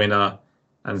he's a winner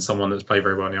and someone that's played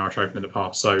very well in the Irish Open in the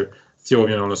past. So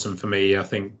Thorbjørn Olesen for me, I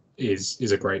think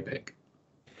is a great pick.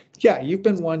 Yeah, you've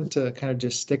been one to kind of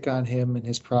just stick on him and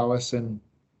his prowess, and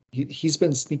he's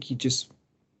been sneaky, just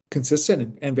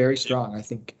consistent and very strong. I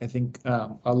think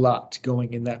a lot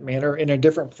going in that manner in a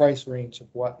different price range of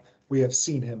what we have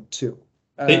seen him too.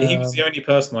 He was the only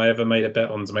person I ever made a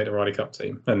bet on to make the Ryder Cup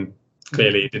team, and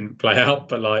clearly it didn't play out,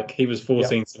 but like he was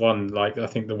 14-1, like I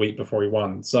think the week before he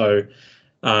won. So,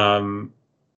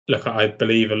 look, I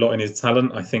believe a lot in his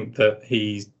talent. I think that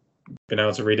he's been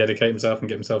able to rededicate himself and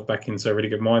get himself back into a really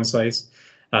good mind space.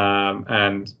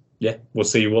 And yeah, we'll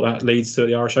see what that leads to at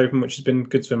the Irish Open, which has been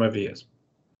good to him over the years.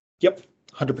 Yep,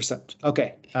 100%.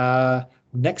 Okay.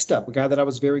 Next up, a guy that I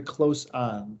was very close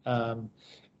on,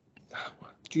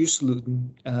 Juice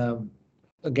Luton.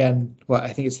 Again,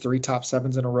 I think it's 3 top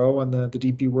 7s in a row on the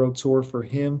DP World Tour for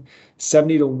him.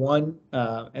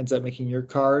 70-1 ends up making your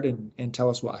card, and tell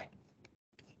us why.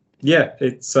 Yeah,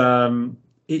 it's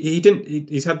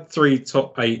he's had 3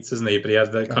 top 8s, hasn't he? But he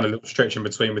had the kind of little stretch in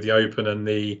between with the Open and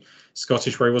the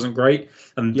Scottish where he wasn't great,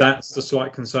 and that's the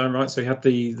slight concern, right? So he had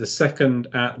the second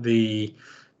at the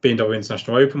BMW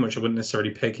International Open, which I wouldn't necessarily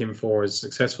peg him for as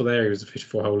successful there. He was a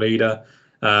 54-hole leader.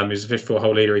 He was a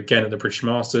 54-hole leader again at the British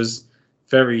Masters.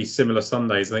 Very similar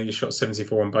Sundays. I think he shot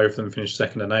 74 on both of them, finished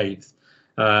 2nd and 8th.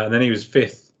 And then he was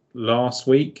 5th last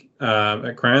week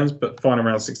at Crans, but final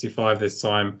round 65 this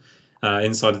time,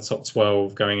 inside the top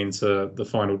 12 going into the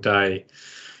final day.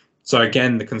 So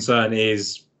again, the concern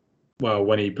is, well,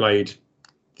 when he played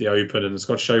the Open and the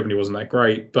Scottish Open, he wasn't that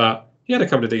great, but he had a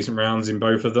couple of decent rounds in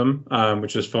both of them,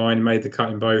 which was fine. He made the cut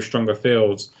in both, stronger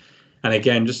fields. And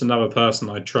again, just another person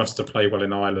I trust to play well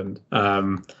in Ireland.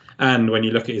 And when you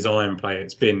look at his iron play,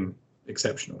 it's been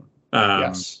exceptional.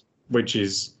 Which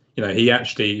is, he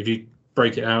actually, if you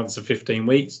break it out to 15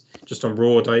 weeks, just on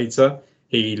raw data,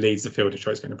 he leads the field in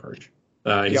strokes gained approach.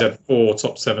 He's had 4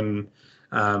 top 7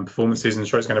 performances in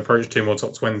strokes gained approach, 2 more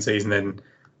top 20s, and then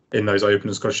in those Open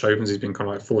and Scottish Opens, he's been kind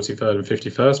of like 43rd and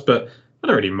 51st. But I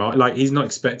don't really mind. Like, he's not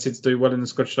expected to do well in the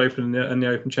Scottish Open and the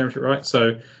Open Championship, right?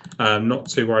 So not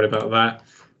too worried about that.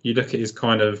 You look at his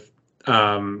kind of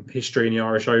history in the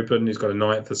Irish Open. He's got a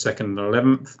 9th, a 2nd, and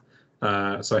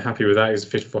 11th. So happy with that. He's a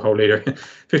 54-hole leader.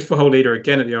 54-hole leader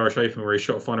again at the Irish Open, where he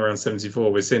shot final round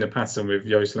 74. We're seeing a pattern with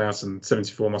Joost Luiten.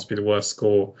 74 must be the worst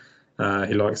score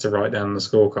he likes to write down on the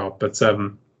scorecard. But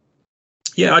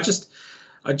yeah,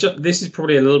 this is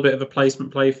probably a little bit of a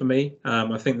placement play for me.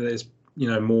 I think that it's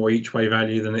more each way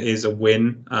value than it is a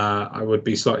win. I would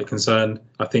be slightly concerned.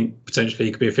 I think potentially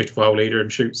he could be a 54-hole leader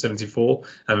and shoot 74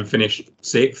 and finish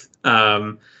 6th.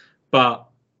 But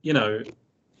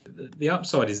the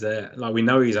upside is there. Like, we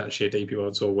know he's actually a DP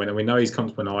World Tour winner. We know he's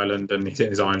comfortable in Ireland and he's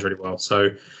hitting his irons really well. So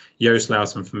Joost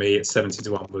Luiten for me at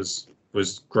 70-1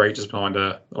 was great, just behind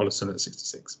Olesen at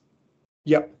 66.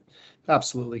 Yep,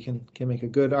 absolutely. Can make a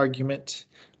good argument.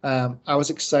 I was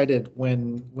excited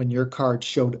when your card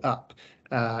showed up,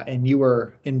 and you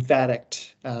were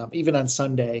emphatic, even on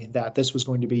Sunday, that this was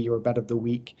going to be your bet of the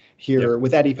week here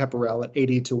with Eddie Pepperell at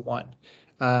 80-1.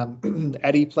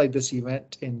 Eddie played this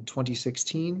event in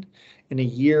 2016, in a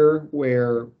year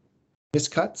where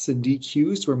miscuts and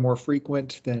DQs were more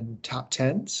frequent than top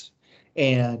 10s,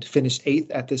 and finished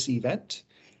 8th at this event,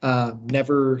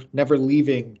 never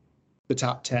leaving the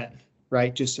top 10.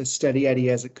 Right, just as steady Eddie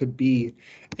as it could be.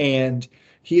 And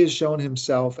he has shown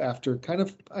himself after kind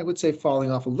of, I would say, falling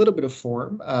off a little bit of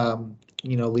form,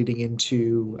 leading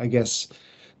into, I guess,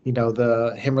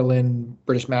 the Himmerland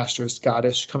British Masters,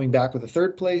 Scottish, coming back with a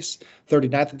 3rd place,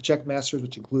 39th at the Czech Masters,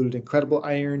 which included incredible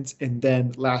irons, and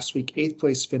then last week, 8th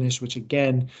place finish, which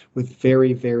again, with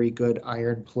very, very good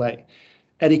iron play.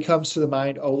 Eddie comes to the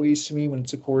mind always to me when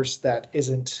it's a course that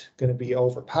isn't going to be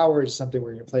overpowered. It's something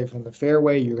where you're going to play from the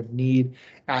fairway. You're going to need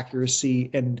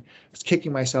accuracy. And I was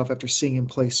kicking myself after seeing him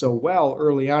play so well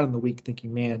early on in the week,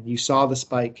 thinking, man, you saw the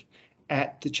spike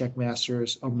at the Czech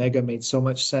Masters. Omega made so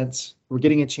much sense. We're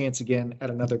getting a chance again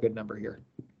at another good number here.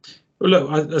 Well,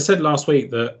 look, I said last week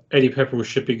that Eddie Pepperell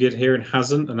should be good here and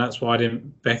hasn't, and that's why I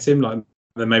didn't bet him. Like,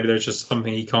 then maybe there's just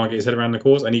something he can't get his head around the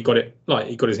course, and he got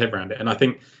his head around it. And I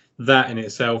think that in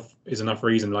itself is enough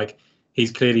reason. Like,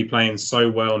 he's clearly playing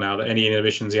so well now that any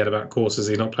inhibitions he had about courses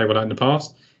he's not played well at in the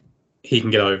past, he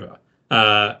can get over.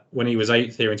 When he was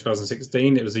 8th here in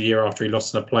 2016, it was a year after he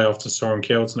lost in a playoff to Soren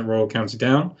Kjeldsen at Royal County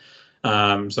Down.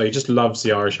 So he just loves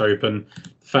the Irish Open.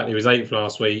 The fact that he was 8th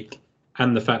last week,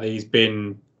 and the fact that he's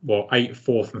been 8th,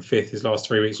 4th, and 5th his last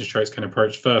 3 weeks in strokes can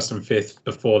approach 1st and 5th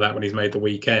before that when he's made the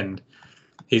weekend.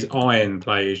 His iron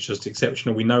play is just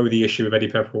exceptional. We know the issue with Eddie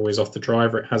Pepperell is off the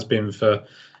driver. It has been for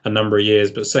a number of years,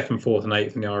 but 2nd, 4th, and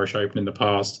 8th in the Irish Open in the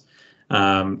past.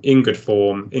 In good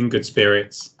form, in good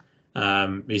spirits.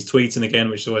 He's tweeting again,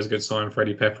 which is always a good sign for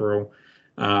Eddie Pepperell.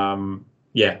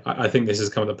 I think this has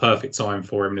come at the perfect time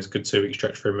for him. It's a good 2-week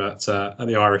stretch for him at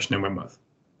the Irish and then Wentworth.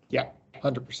 Yeah,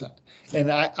 100%.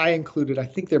 And I included, I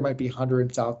think there might be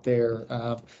hundreds out there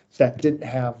that didn't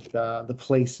have the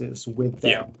places with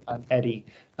them on Eddie.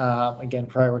 Again,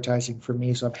 prioritizing for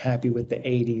me, so I'm happy with the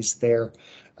 80s there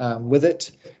with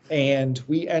it. And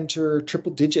we enter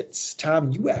triple digits.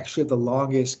 Tom, you actually have the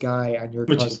longest guy on your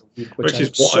card of the week, which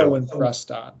I'm so impressed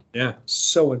on. Yeah.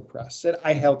 So impressed. And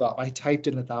I held off. I typed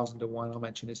in 1,000 to 1. I'll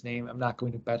mention his name. I'm not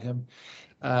going to bet him.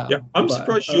 I'm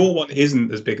surprised your one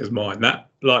isn't as big as mine. That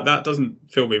doesn't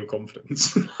fill me with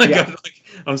confidence.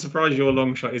 I'm surprised your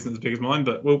long shot isn't as big as mine,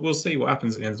 but we'll see what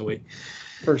happens at the end of the week.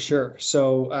 For sure.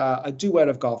 So a duet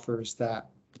of golfers that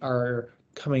are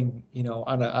coming,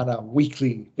 on a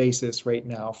weekly basis right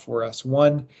now for us.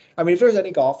 One, I mean, if there's any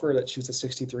golfer that shoots a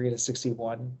 63 and a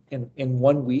 61 in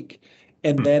 1 week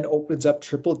and then opens up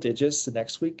triple digits the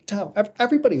next week, Tom,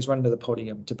 everybody's running to the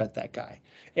podium to bet that guy.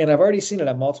 And I've already seen it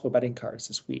on multiple betting cards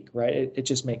this week, right? It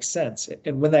just makes sense.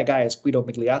 And when that guy is Guido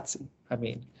Migliozzi, I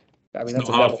mean that's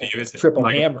a hard for you, is it? Triple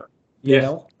hammer. You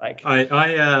know,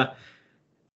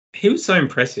 he was so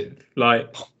impressive.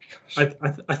 Like,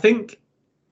 I think,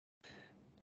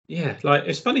 yeah, like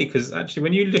it's funny because actually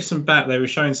when you listen back, they were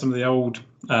showing some of the old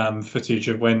footage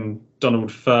of when Donald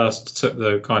first took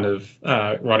the kind of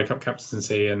Ryder Cup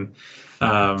captaincy and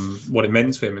what it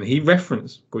meant to him, and he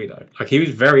referenced Guido. Like, he was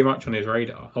very much on his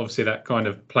radar. Obviously, that kind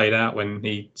of played out when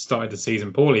he started the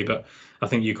season poorly, but I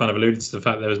think you kind of alluded to the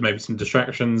fact there was maybe some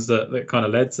distractions that kind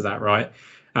of led to that, right?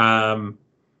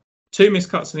 2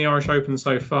 miscuts in the Irish Open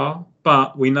so far,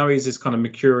 but we know he's this kind of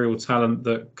mercurial talent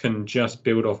that can just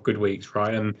build off good weeks,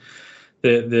 right? And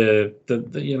the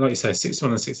like you say,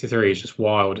 61 and 63 is just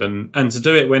wild, and to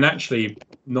do it when actually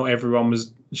not everyone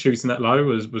was shooting that low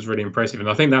was really impressive. And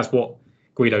I think that's what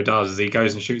Guido does, is he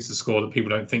goes and shoots the score that people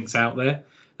don't think's out there,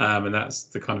 and that's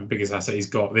the kind of biggest asset he's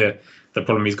got. The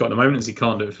problem he's got at the moment is he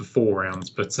can't do it for 4 rounds,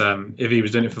 but if he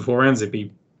was doing it for 4 rounds, it'd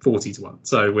be 40 to 1.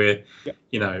 So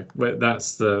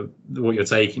that's what you're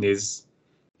taking is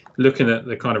looking at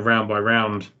the kind of round by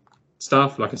round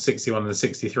stuff, like a 61 and a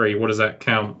 63. What does that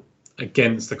count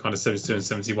against the kind of 72 and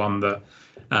 71 that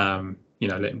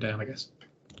let him down, I guess?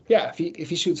 Yeah, if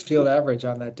he shoots field average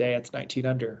on that day, it's 19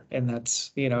 under, and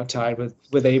that's tied with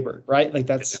Aberg, right? Like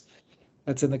that's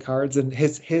in the cards. And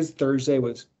his Thursday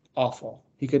was awful.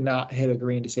 He could not hit a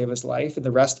green to save his life. And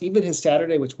the rest, even his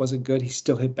Saturday, which wasn't good, he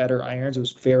still hit better irons. It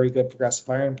was very good progressive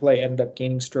iron play, ended up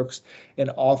gaining strokes in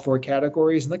all 4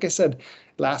 categories. And like I said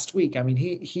last week, I mean,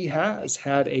 he has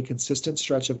had a consistent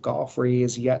stretch of golf where he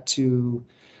has yet to,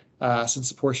 since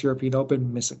the Porsche European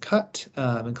Open, miss a cut,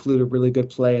 include a really good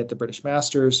play at the British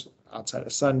Masters outside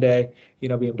of Sunday,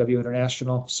 BMW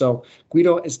International. So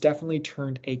Guido has definitely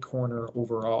turned a corner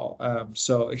overall.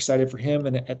 So excited for him,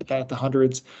 and at the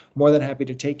hundreds, more than happy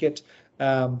to take it.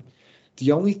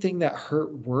 The only thing that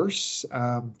hurt worse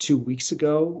 2 weeks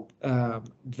ago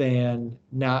than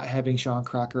not having Sean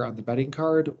Crocker on the betting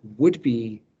card would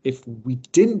be if we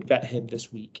didn't bet him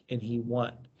this week and he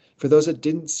won. For those that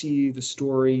didn't see the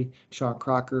story, Sean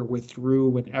Crocker withdrew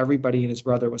when everybody and his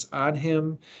brother was on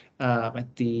him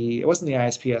it wasn't the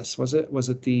ISPS, was it? It was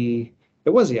the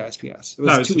ISPS. It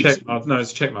was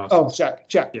it's Checkmasters. Oh,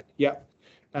 check. Yeah.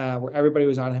 Where everybody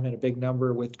was on him in a big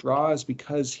number withdraws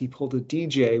because he pulled a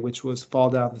DJ, which was fall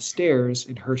down the stairs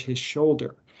and hurt his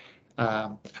shoulder.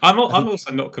 I'm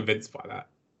also not convinced by that.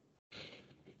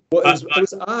 Well, it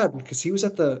was odd because he was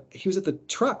at the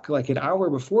truck like an hour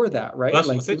before that, right? That's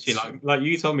essentially like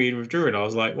you told me he withdrew, and I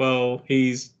was like, well,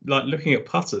 he's like looking at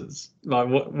putters. Like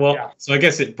what? Yeah. So I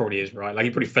guess it probably is right. Like he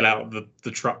probably fell out of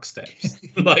the truck steps.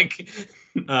 But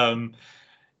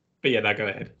yeah, now go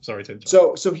ahead. Sorry to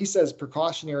interrupt. So he says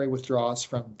precautionary withdrawals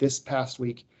from this past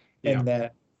week, and then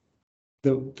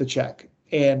the check.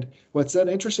 And what's then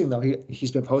interesting though,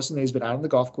 he's been posting that he's been out on the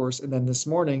golf course, and then this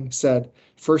morning said,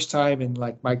 first time in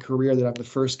like my career that I'm the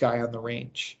first guy on the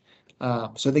range.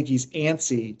 So I think he's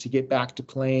antsy to get back to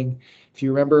playing. If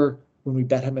you remember when we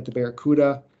bet him at the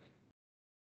Barracuda,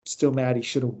 still mad he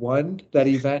should have won that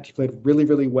event. He played really,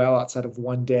 really well outside of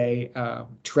one day.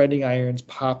 Trending irons,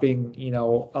 popping,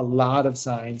 a lot of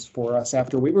signs for us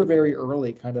after we were very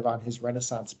early kind of on his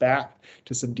renaissance back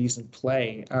to some decent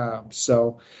play.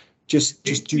 So just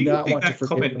do not want to forget.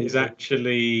 Comment is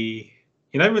actually,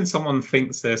 when someone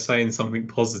thinks they're saying something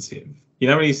positive,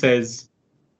 when he says,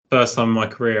 first time in my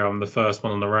career, I'm the first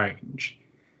one on the range,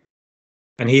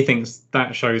 and he thinks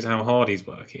that shows how hard he's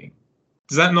working.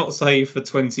 Does that not say for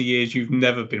 20 years you've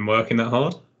never been working that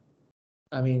hard?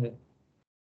 I mean,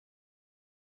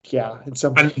 yeah,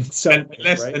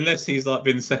 unless he's like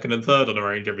been second and third on the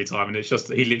range every time, and it's just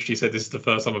that he literally said this is the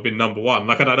first time I've been number one.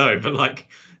 Like, I don't know, but like,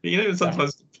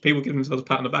 sometimes people give themselves a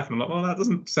pat on the back, and I'm like, well, that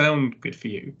doesn't sound good for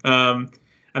you. And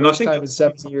first I think time in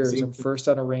 7 years, I'm first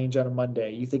on a range on a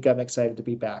Monday. You think I'm excited to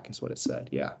be back? Is what it said.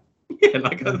 Yeah. Yeah,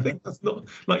 like I think that's not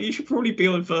like you should probably be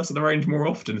on first of the range more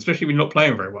often, especially when you're not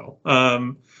playing very well.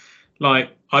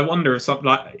 Like I wonder if something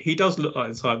like he does look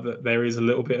like the type that there is a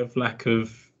little bit of lack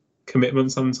of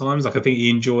commitment sometimes. Like I think he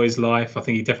enjoys life. I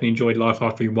think he definitely enjoyed life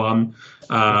after he won.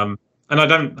 And I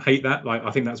don't hate that. Like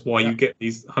I think that's why you get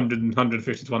these 100 and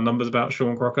 150 to 1 numbers about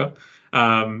Sean Crocker.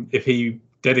 If he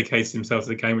dedicates himself to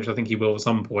the game, which I think he will at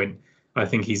some point, I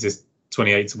think he's this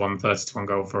 28 to 1, 30 to 1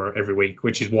 goal for every week,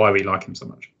 which is why we like him so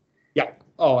much. Yeah.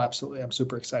 Oh, absolutely. I'm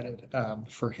super excited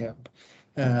for him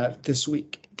this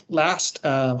week. Last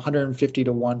 150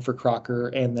 to 1 for Crocker,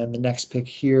 and then the next pick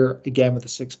here again with the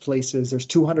 6 places. There's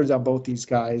 200s on both these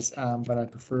guys, but I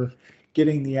prefer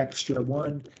getting the extra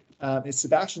one. It's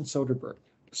Sebastian Soderberg.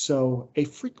 So a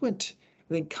frequent,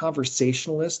 I think,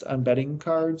 conversationalist on betting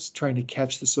cards, trying to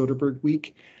catch the Soderberg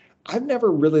week. I've never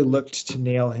really looked to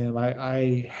nail him.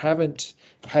 I haven't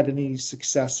had any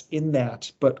success in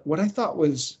that. But what I thought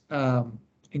was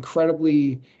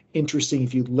incredibly interesting,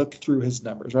 if you look through his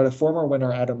numbers, right? A former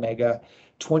winner at Omega,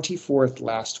 24th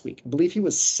last week. I believe he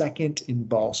was second in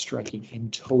ball striking in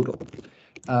total.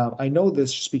 I know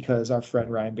this just because our friend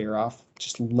Ryan Baroff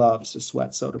just loves to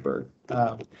sweat Soderberg.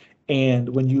 And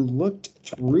when you looked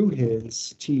through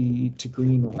his tee to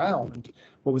green round,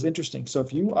 what was interesting? So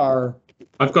if you are,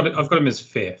 I've got him as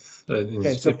 5th.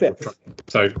 Okay, so 5th.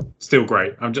 So still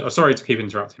great. I'm sorry to keep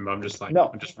interrupting, but I'm just like, No.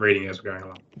 I'm just reading as we're going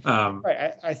along.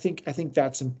 Right. I think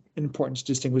that's important to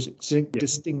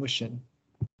distinguishing.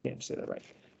 Can't say that right.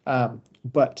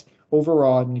 But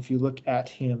overall, I mean, if you look at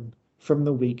him from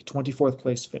the week, 24th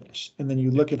place finish, and then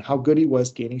you look at how good he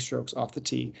was gaining strokes off the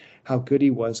tee, how good he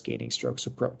was gaining strokes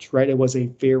approach, right? It was a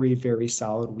very, very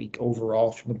solid week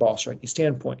overall from the ball striking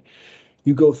standpoint.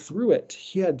 You go through it,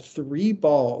 he had 3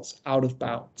 balls out of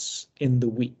bounds in the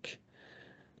week.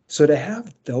 So to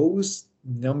have those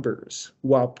numbers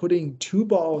while putting 2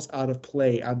 balls out of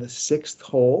play on the 6th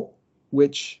hole,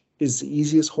 which is the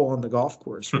easiest hole on the golf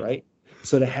course, right?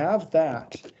 So to have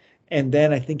that, and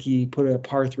then I think he put a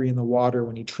par 3 in the water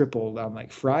when he tripled on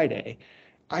like Friday.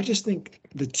 I just think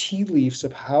the tea leaves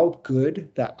of how good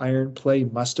that iron play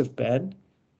must have been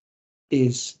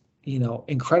is,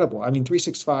 incredible. I mean,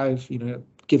 365,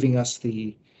 giving us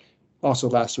also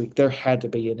last week, there had to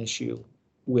be an issue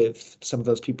with some of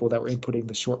those people that were inputting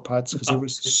the short putts because there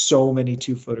was so many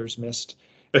 2-footers missed.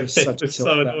 It was such a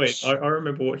so annoying. I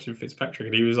remember watching Fitzpatrick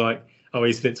and he was like, oh,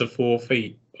 he's hit to 4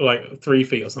 feet, like 3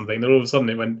 feet or something. Then all of a sudden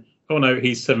it went, oh no,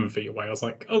 he's 7 feet away. I was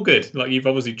like, oh good, like you've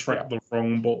obviously tracked the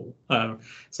wrong ball.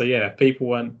 So yeah, people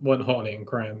weren't hot on it in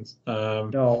crayons.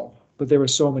 No, but there were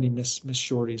so many miss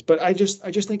shorties. But I just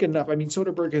think enough. I mean,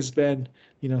 Soderberg has been,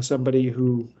 somebody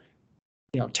who,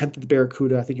 10th at the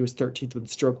Barracuda. I think he was 13th with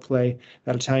stroke play.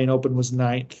 That Italian Open was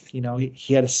 9th.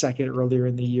 He had a second earlier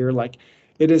in the year. Like,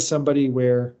 it is somebody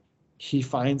where he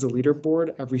finds a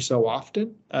leaderboard every so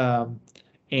often.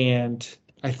 And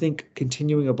I think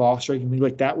continuing a ball striking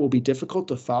like that will be difficult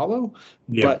to follow.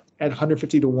 Yeah. But at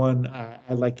 150 to 1,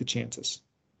 I like the chances.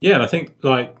 Yeah, and I think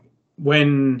like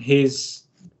when his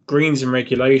greens in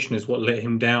regulation is what let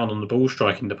him down on the ball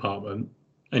striking department,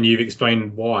 and you've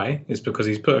explained why, it's because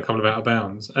he's put a couple of out of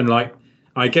bounds. And like,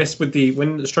 I guess when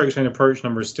the strokes gained approach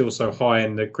number is still so high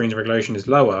and the greens in regulation is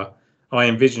lower, I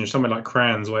envision something like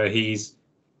Crans where he's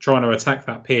trying to attack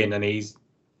that pin and he's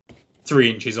 3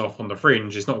 inches off on the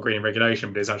fringe. It's not green in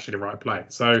regulation, but it's actually the right play.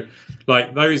 So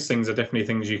like those things are definitely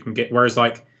things you can get. Whereas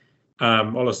like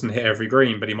Ollison hit every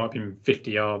green, but he might be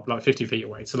 50 feet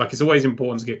away. So like it's always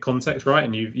important to get context right,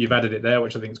 and you've added it there,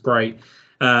 which I think is great.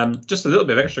 Just a little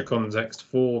bit of extra context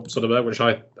for Soderberg, which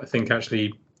I think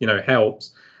actually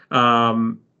helps.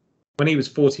 When he was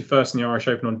 41st in the Irish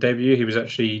Open on debut, he was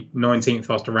actually 19th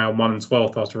after round 1 and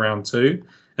 12th after round 2,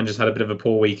 and just had a bit of a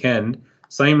poor weekend.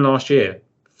 Same last year,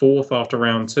 4th after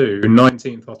round 2,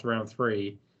 19th after round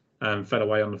 3, and fell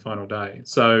away on the final day.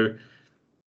 So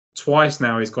twice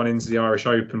now he's gone into the Irish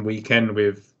Open weekend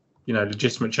with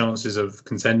legitimate chances of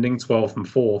contending 12th and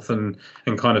 4th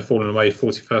and kind of falling away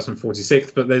 41st and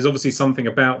 46th. But there's obviously something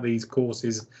about these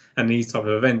courses and these type of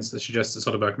events that suggests that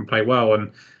Soderberg can play well,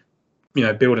 and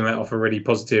building that off a really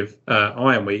positive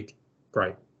Iron Week,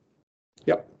 great.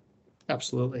 Yep,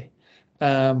 absolutely.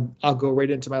 I'll go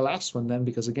right into my last one then,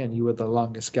 because again, you were the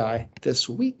longest guy this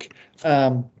week.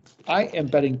 I am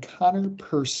betting Connor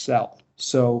Purcell.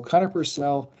 So Connor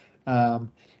Purcell,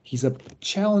 He's a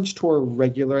Challenge Tour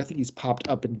regular. I think he's popped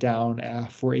up and down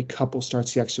for a couple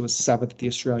starts. He actually was 7th at the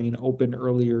Australian Open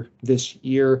earlier this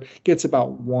year. Gets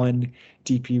about one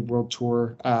DP World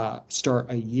Tour start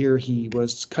a year. He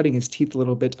was cutting his teeth a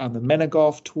little bit on the MENA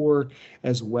Golf Tour,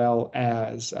 as well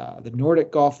as the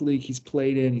Nordic Golf League he's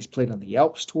played in. He's played on the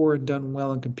Alps Tour and done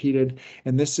well and competed.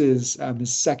 And this is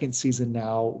his second season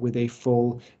now with a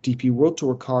full DP World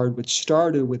Tour card, which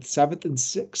started with 7th and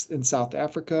 6th in South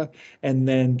Africa. And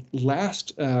then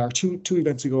two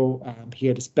events ago, he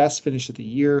had his best finish of the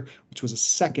year, which was a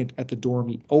second at the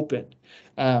Dormy Open.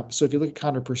 So if you look at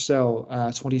Connor Purcell,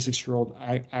 26-year-old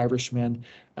Irishman,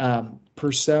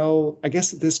 Purcell, I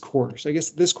guess this course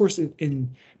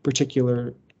in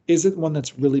particular isn't one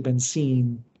that's really been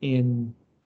seen in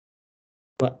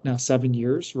now 7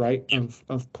 years, right,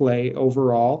 of play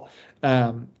overall.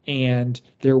 And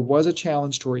there was a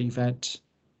Challenge Tour event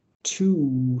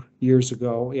 2 years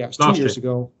ago. Yeah, it was 2 years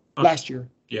ago. Last year.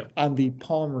 Yeah. On the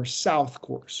Palmer South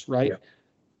course, right? Yeah.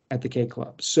 At the K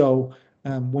Club. So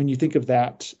when you think of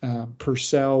that,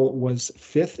 Purcell was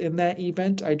 5th in that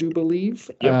event, I do believe.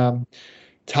 Yep.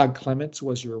 Todd Clements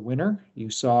was your winner. You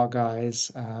saw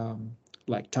guys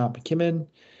like Tom McKibben,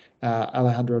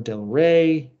 Alejandro Del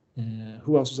Rey.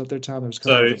 Who else was up there, Tom? There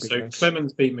was so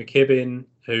Clements beat McKibben,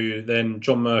 who then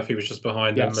John Murphy was just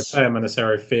behind him. Matteo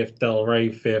Manacero 5th, Del Rey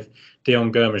 5th,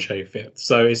 Dion Gurmachet 5th.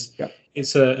 So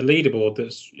it's a leaderboard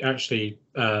that's actually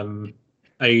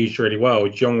aged really well.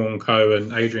 Jong-Won Ko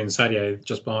and Adrian Sadier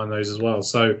just behind those as well.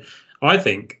 So I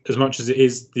think, as much as it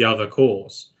is the other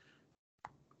course,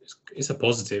 it's a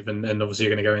positive, and obviously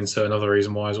you're going to go into another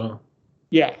reason why as well.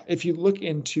 Yeah, if you look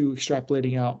into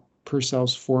extrapolating out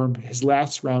Purcell's form, his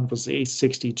last round was a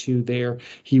 62 there.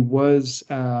 He was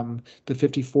the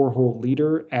 54-hole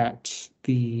leader at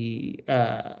the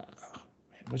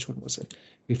which one was it?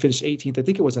 We finished 18th. I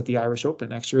think it was at the Irish Open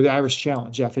next year, the Irish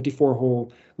Challenge. Yeah,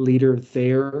 54-hole leader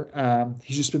there.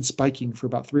 He's just been spiking for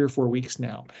about 3 or 4 weeks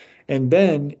now. And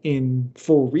then in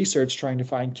full research, trying to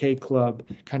find K Club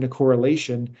kind of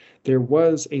correlation, there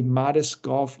was a Modest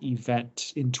Golf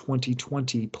event in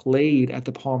 2020 played at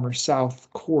the Palmer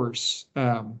South course.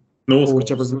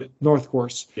 North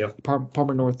course. Yep.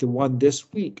 Palmer North, the one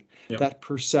this week. Yep. That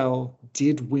Purcell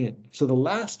did win. So the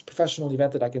last professional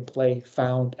event that I could play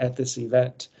found at this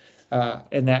event,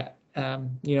 and that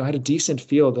had a decent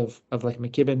field of like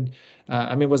McKibben.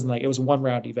 It wasn't like it was a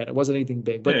 1-round event. It wasn't anything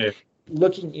big, but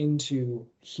looking into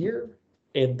here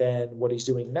and then what he's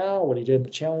doing now, what he did in the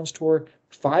Challenge Tour,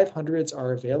 500s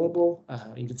are available.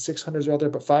 Even 600s are out there,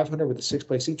 but 500 with a 6th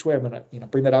place each way. I'm gonna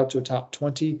bring that out to a top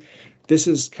 20. This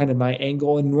is kind of my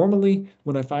angle, and normally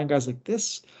when I find guys like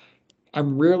this,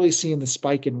 I'm rarely seeing the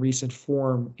spike in recent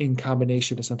form in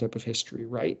combination with some type of history,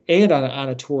 right? And on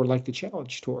a tour like the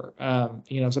Challenge Tour,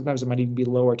 sometimes it might even be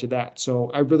lower to that.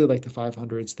 So I really like the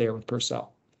 500s there with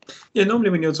Purcell. Yeah,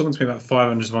 normally when you're talking to me about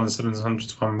 500 to 1, 700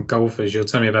 to 1 golfers, you'll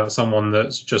tell me about someone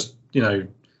that's just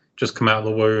come out of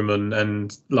the womb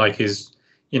and like is,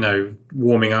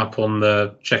 warming up on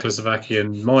the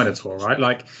Czechoslovakian minor tour, right?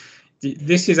 Like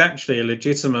this is actually a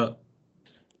legitimate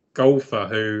golfer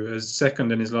who is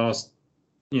second in his last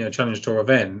Challenge Tour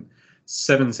event,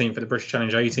 17th for the British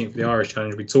Challenge, 18th for the Irish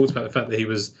Challenge. We talked about the fact that he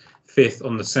was 5th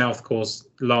on the South course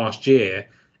last year,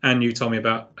 and you told me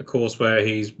about a course where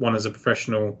he's won as a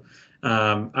professional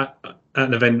at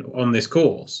an event on this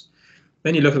course.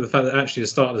 Then you look at the fact that actually the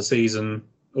start of the season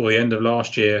or the end of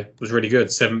last year was really good,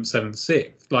 7th,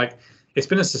 6th. Like it's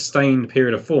been a sustained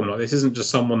period of form. Like this isn't just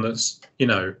someone that's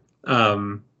coming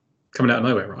out of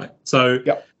nowhere, right? So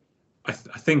yep. I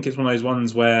think it's one of those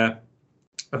ones where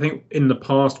I think in the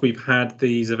past we've had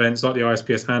these events like the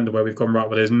ISPS Handle where we've gone right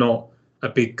where there's not a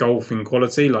big golfing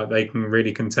quality, like they can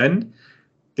really contend.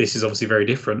 This is obviously very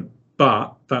different,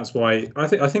 but that's why I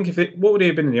think what would it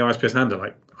have been in the ISPS Handle,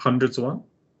 like 100 to 1?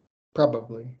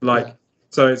 Probably.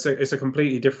 So it's a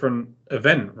completely different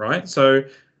event, right? So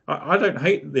I don't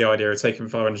hate the idea of taking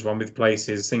 500 to 1 with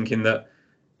places, thinking that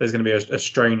there's going to be a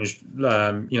strange,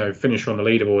 finisher on the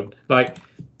leaderboard. Like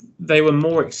they were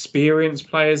more experienced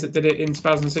players that did it in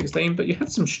 2016, but you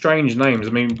had some strange names.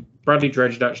 I mean, Bradley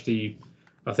Dredge had actually,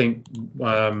 I think,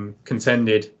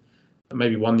 contended,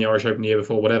 maybe won the Irish Open the year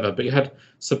before, whatever. But you had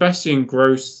Sebastian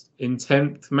Gross in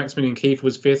 10th, Maximilian Kiefer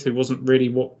was 5th, who wasn't really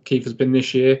what Kiefer's been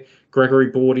this year.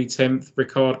 Gregory Bordy 10th,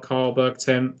 Ricard Karlberg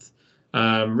 10th,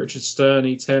 Richard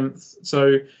Sterney 10th.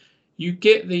 So you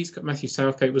get these. Matthew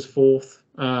Southgate was 4th,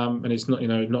 and it's not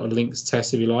not a links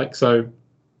test if you like. So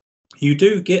you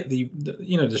do get the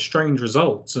strange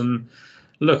results. And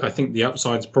look, I think the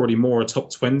upside's probably more a top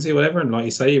 20 or whatever. And like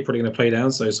you say, you're probably going to play down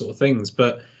to those sort of things.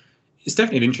 But it's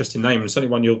definitely an interesting name, and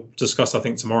certainly one you'll discuss, I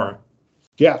think, tomorrow.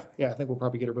 Yeah, I think we'll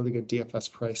probably get a really good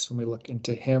DFS price when we look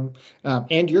into him.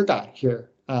 And your guy here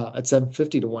at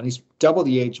 750 to 1. He's double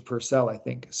the age of Purcell, I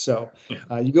think. So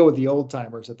you go with the old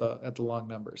timers at the long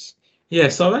numbers. Yeah,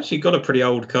 so I've actually got a pretty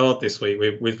old card this week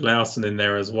with Lawson in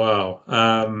there as well.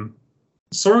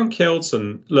 Soren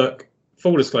Kjeldsen, look,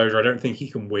 full disclosure, I don't think he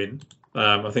can win.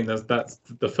 I think that's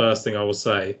the first thing I will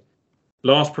say.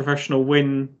 Last professional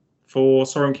win for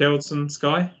Soren Kjeldsen,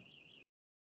 Sky?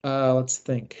 Let's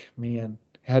think, man.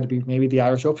 It had to be maybe the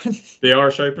Irish Open. The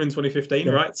Irish Open in 2015,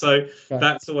 Yeah. right? So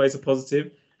that's always a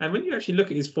positive. And when you actually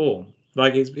look at his form,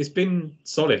 like it's been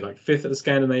solid, like 5th at the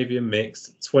Scandinavian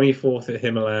Mixed, 24th at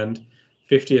Himmerland,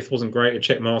 50th wasn't great at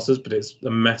Czech Masters, but it's a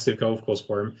massive golf course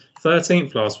for him.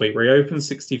 13th last week, where he opened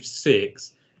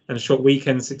 66 and shot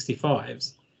weekend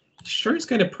 65s. Strokes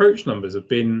gained approach numbers have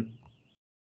been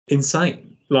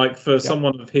insane. Like for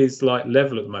someone of his like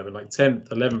level at the moment, like 10th,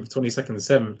 11th, 22nd,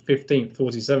 7th, 15th,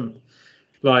 47th,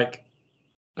 like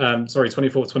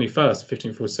 24th, 21st,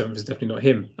 15th, 47th is definitely not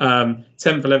him. 10th,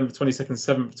 11th, 22nd,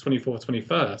 7th, 24th,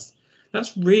 21st.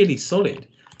 That's really solid.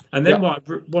 And then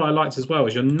what I liked as well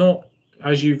is you're not,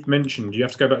 as you've mentioned, you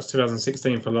have to go back to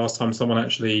 2016 for the last time someone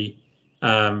actually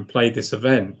played this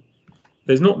event.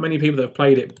 There's not many people that have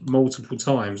played it multiple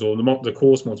times or the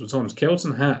course multiple times.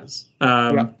 Kjeldsen has.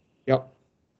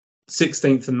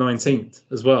 16th and 19th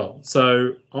as well.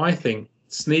 So I think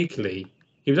sneakily,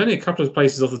 he was only a couple of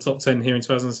places off the top 10 here in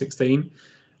 2016.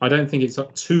 I don't think it's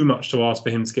too much to ask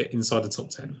for him to get inside the top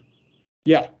 10.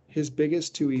 Yeah, his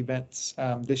biggest 2 events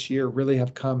this year really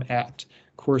have come at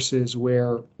courses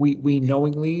where we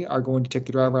knowingly are going to take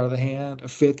the driver out of the hand, a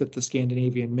 5th at the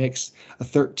Scandinavian Mix, a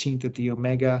 13th at the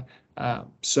Omega.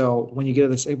 So when you get to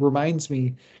this, it reminds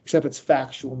me, except it's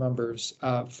factual numbers,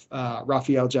 of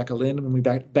Rafael Jacqueline when we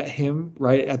bet him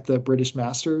right at the British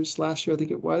Masters last year, I think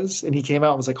it was, and he came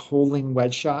out and was like holding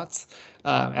wedge shots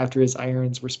after his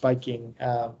irons were spiking.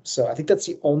 So I think that's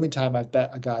the only time I've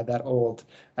bet a guy that old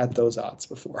at those odds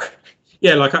before.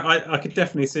 Yeah, like I could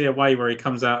definitely see a way where he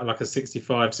comes out like a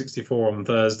 65, 64 on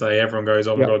Thursday. Everyone goes,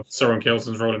 oh my God, Soren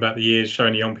Kjeldsen's rolling back the years,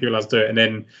 showing the young people how to do it, and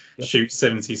then shoots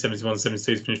 70, 71,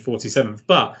 72 to finish 47th.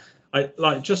 But I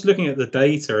like just looking at the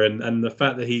data and the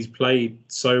fact that he's played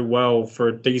so well for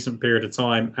a decent period of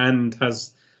time and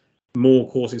has more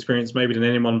course experience maybe than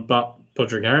anyone but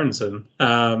Padraig Harrington.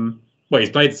 Well,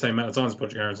 he's played the same amount of times as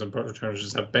Padraig Harrington. Padraig Harrington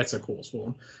just have better course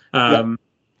form.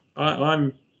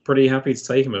 I'm pretty happy to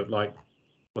take him at like,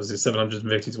 what is it,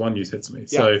 750 to 1 you said to me.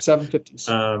 Yeah, so 750s.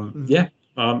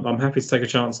 I'm happy to take a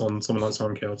chance on someone like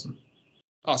Soren Kjeldsen.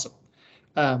 Awesome.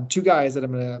 2 guys that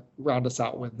I'm going to round us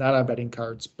out with, not on betting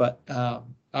cards, but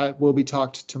I will be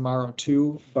talked tomorrow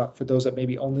too. But for those that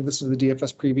maybe only listen to the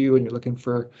DFS preview and you're looking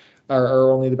for,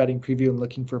 or only the betting preview and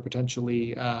looking for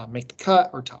potentially make the cut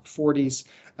or top 40s,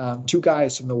 2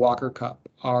 guys from the Walker Cup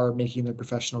are making their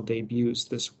professional debuts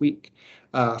this week.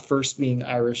 First being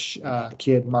Irish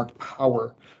kid Mark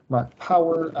Power. Mark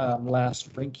Power, last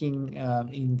ranking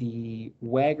in the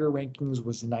Wagger rankings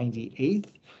was 98th.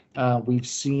 We've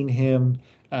seen him,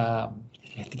 I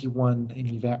think he won an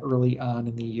event early on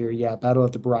in the year. Yeah, Battle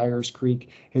at the Briars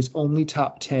Creek. His only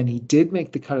top 10. He did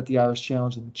make the cut at the Irish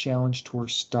Challenge and the Challenge Tour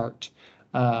start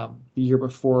the year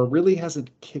before. Really hasn't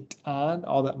kicked on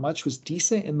all that much. Was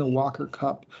decent in the Walker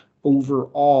Cup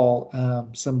overall.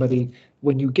 Somebody,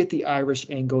 when you get the Irish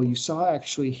angle, you saw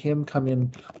actually him come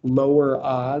in lower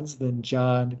odds than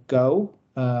John Go.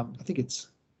 I think it's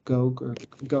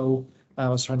Go. I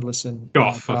was trying to listen.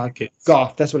 Goff.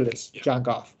 Goff, that's what it is. Yeah. John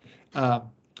Goff.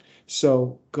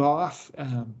 So Goff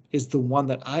is the one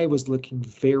that I was looking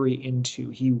very into.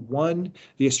 He won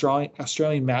the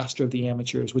Australian Master of the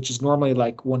Amateurs, which is normally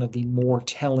like one of the more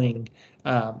telling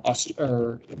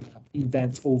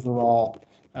events overall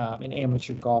in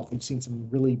amateur golf. We've seen some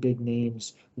really big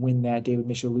names win that: David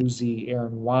Micheluzzi,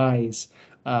 Aaron Wise,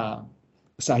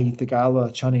 Sahith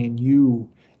Theegala, Chun-An Yu.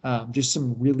 Just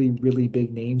some really, really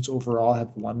big names overall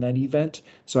have won that event.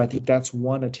 So I think that's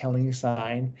a telling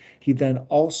sign. He then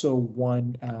also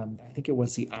won, I think it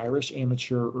was the Irish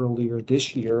Amateur earlier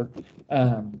this year.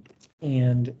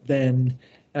 And then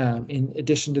in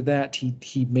addition to that,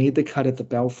 he made the cut at the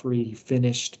Belfry. He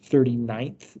finished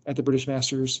 39th at the British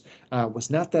Masters.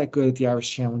 Was not that good at the Irish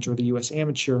Challenge or the US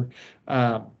Amateur.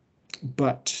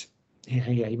 But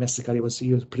yeah, he missed the cut. He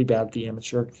was pretty bad at the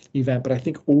amateur event, but I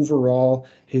think overall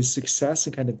his success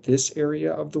in kind of this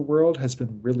area of the world has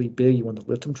been really big. He won the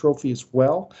Lytham Trophy as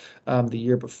well. The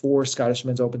year before, Scottish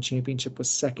Men's Open Championship was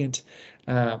second.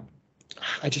 I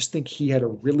just think he had a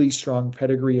really strong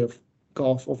pedigree of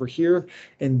golf over here.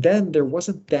 And then there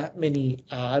wasn't that many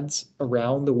odds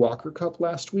around the Walker Cup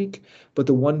last week, but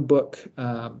the one book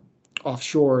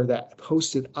offshore that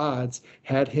posted odds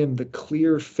had him the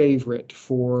clear favorite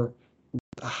for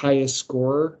the highest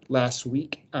scorer last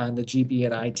week on the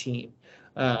GBNI team,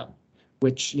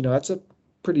 which, that's a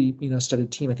pretty,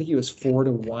 studded team. I think he was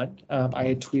 4-1. I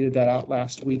had tweeted that out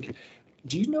last week.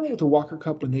 Do you know with the Walker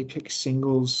Cup, when they pick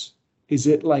singles, is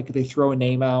it like they throw a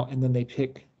name out and then they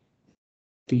pick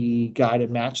the guy to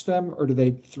match them, or do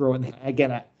they throw in?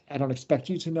 Again, I don't expect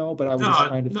you to know, but I was just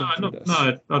trying to think through this.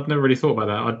 No, I've never really thought about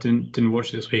that. I didn't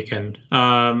watch this weekend.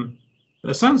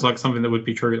 It sounds like something that would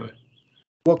be true though.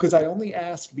 Well, because I only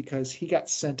asked because he got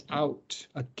sent out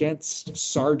against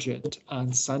Sargent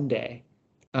on Sunday.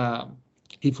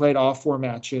 He played all 4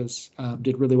 matches,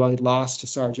 did really well. He lost to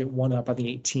Sargent, won up on the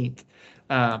 18th.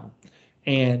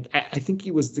 And I think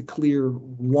he was the clear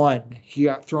one. He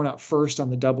got thrown out first on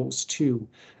the doubles too,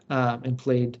 and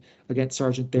played against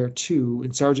Sargent there too.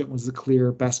 And Sargent was the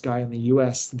clear best guy in the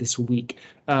U.S. this week.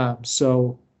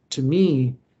 So to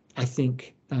me, I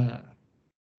think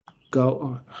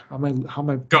how am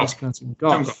I pronouncing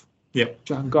Goff? Yeah,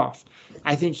 John Goff.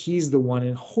 I think he's the one,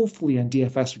 and hopefully on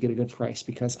DFS we get a good price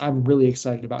because I'm really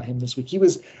excited about him this week. He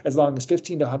was as long as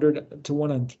 15 to 100 to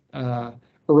 1 on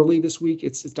early this week.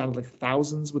 It's down to like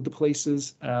thousands with the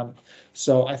places.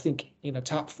 So I think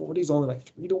top 40 is only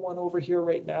like 3-1 over here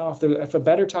right now. If a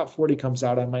better top 40 comes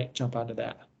out, I might jump onto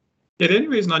that. Yeah, the only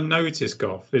reason I noticed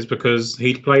Goff is because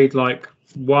he'd played like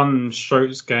one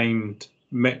strokes gained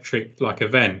metric like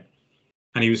event.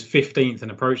 And he was 15th in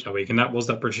approach that week, and that was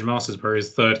that British Masters where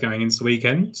his third going into the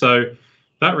weekend. So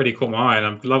that really caught my eye, and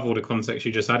I love all the context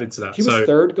you just added to that. He was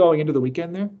third going into the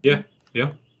weekend there? Yeah.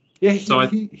 Yeah,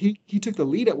 he took the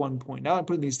lead at one point. Now I'm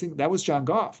putting these things. That was John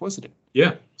Goff, wasn't it?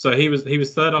 Yeah. So he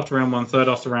was third after round 1, third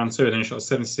after round 2, and then he shot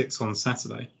 76 on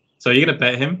Saturday. So you're gonna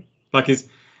bet him? Like you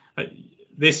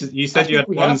said you had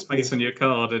one space on your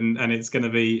card, and it's gonna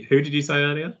be, who did you say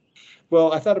earlier?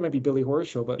 Well, I thought it might be Billy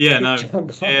Horschel, but yeah, no,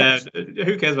 yeah.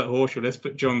 Who cares about Horschel? Let's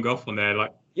put John Goff on there.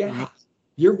 Like, yeah,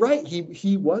 you're right.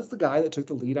 He was the guy that took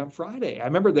the lead on Friday. I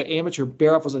remember the amateur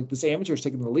Baroff was like, "This amateur is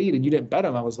taking the lead," and you didn't bet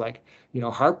him. I was like,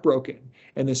 heartbroken.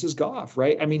 And this is Goff,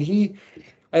 right? I mean,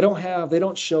 they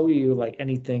don't show you like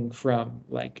anything from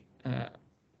like, I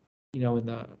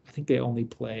think they only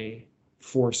play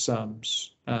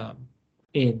foursomes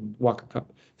in Walker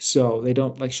Cup, so they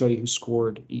don't like show you who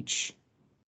scored each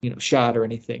shot or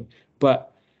anything,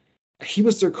 but he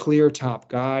was their clear top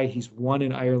guy. He's won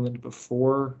in Ireland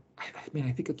before. I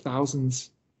think 1,000s.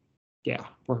 Yeah,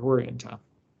 we're in, Tom.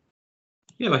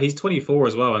 Yeah, like he's 24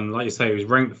 as well, and like you say, he was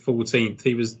ranked 14th.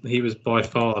 He was by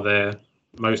far their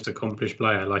most accomplished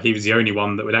player. Like he was the only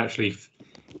one that would actually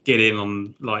get in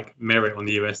on like merit on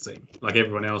the US team. Like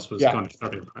everyone else was kind of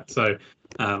struggling, right? So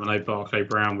I know Barclay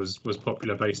Brown was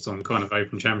popular based on kind of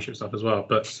Open Championship stuff as well.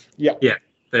 But yeah.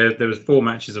 There was 4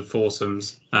 matches of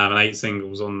foursomes and 8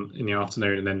 singles in the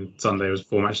afternoon, and then Sunday was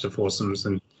 4 matches of foursomes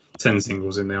and 10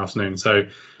 singles in the afternoon. So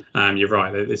you're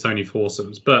right, it's only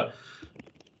foursomes. But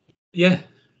yeah,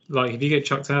 like if you get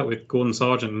chucked out with Gordon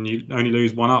Sargent and you only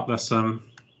lose 1 up, that's not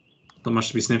much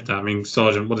to be sniffed at. I mean,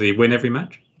 Sargent, what did he win every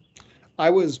match? I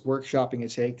was workshopping a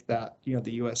take that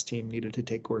the U.S. team needed to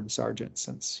take Gordon Sargent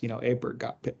since Aberg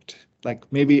got picked. Like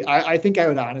maybe I think I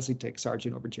would honestly take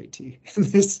Sargent over JT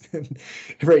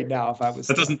right now if I was.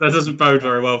 That doesn't bode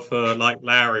very well for like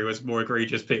Lowry was more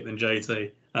egregious pick than JT.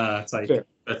 Take. Fair.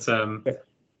 But fair.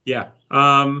 Yeah.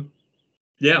 I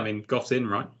mean Goff's in,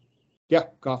 right? Yeah,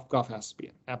 Goff has to be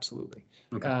in, absolutely.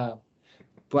 Okay.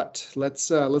 But let's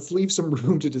leave some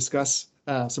room to discuss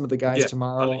some of the guys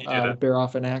tomorrow.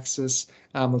 Baroff and Axis.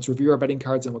 Let's review our betting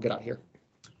cards and we'll get out here.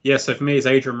 Yeah, so for me, it's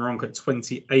Adrian Moronk at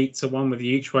 28-1 with the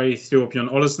each way. Stuart Bjorn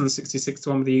Ollison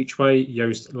 66-1 with the each way.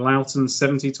 Joost Luiten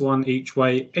 70-1 each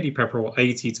way. Eddie Pepperell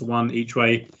 80-1 each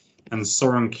way. And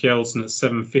Soren Kjeldsen at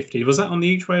 750. Was that on the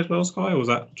each way as well, Sky, or was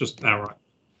that just outright?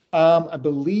 I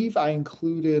believe I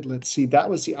included, let's see, that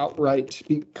was the outright,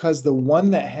 because the one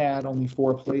that had only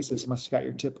 4 places must have got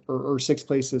your tip, or 6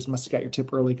 places must have got your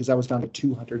tip early, because I was down to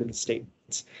 200 in the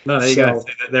States. No, there you go.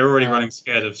 They're already running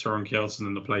scared of Soren Kjeldsen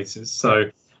in the places. So,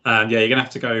 you're going to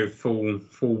have to go full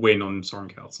win on Soren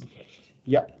Kjeldsen.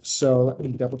 Yep. So let me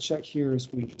double check here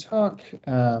as we talk.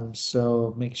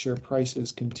 So make sure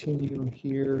prices continue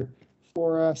here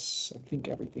for us. I think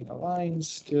everything aligns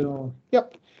still.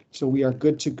 Yep. So we are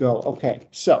good to go. Okay.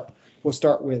 So We'll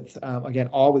start with, again,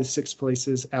 all with 6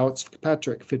 places. Alex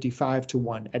Fitzpatrick,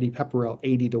 55-1. Eddie Pepperell,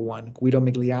 80-1. Guido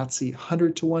Migliazzi,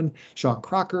 100-1. Sean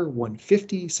Crocker,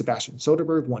 150. Sebastian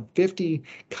Soderberg, 150.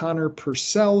 Connor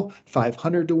Purcell,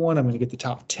 500-1. I'm going to get the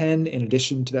top 10 in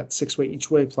addition to that 6-way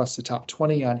each way, plus the top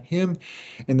 20 on him.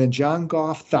 And then John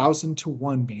Goff,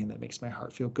 1,000-1. Man, that makes my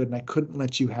heart feel good. And I couldn't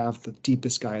let you have the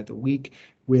deepest guy of the week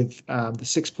with the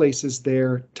 6 places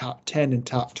there, top 10 and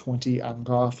top 20 on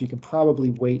Goff. You can probably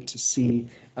wait to see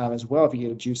as well if you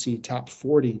get a juicy top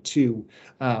 40 too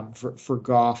for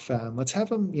Goff. Let's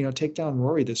have him, take down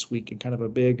Rory this week in kind of a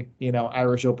big,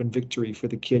 Irish Open victory for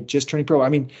the kid just turning pro. I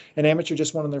mean, an amateur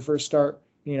just won on their first start,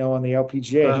 on the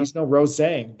LPGA. He's no Rose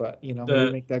Zhang, but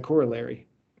maybe make that corollary.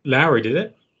 Lowry did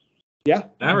it. Yeah,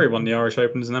 Lowry won the Irish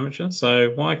Open as an amateur.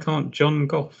 So why can't John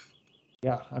Goff?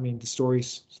 Yeah, I mean, the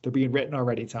stories, they're being written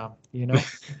already, Tom,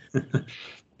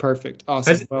 Perfect.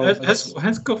 Awesome.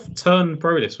 Has Goff turned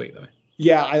pro this week, though?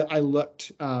 Yeah, I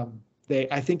looked. I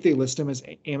think they list them as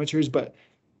amateurs, but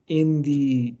in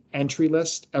the entry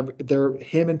list,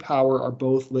 him and Power are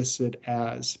both listed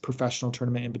as professional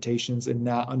tournament invitations and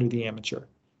not under the amateur.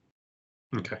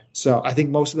 Okay. So I think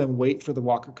most of them wait for the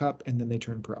Walker Cup and then they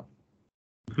turn pro.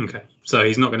 Okay. So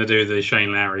he's not going to do the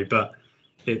Shane Lowry, but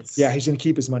he's going to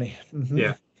keep his money. Mm-hmm.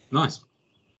 Yeah. Nice.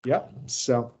 Yep.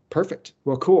 So perfect.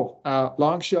 Well, cool.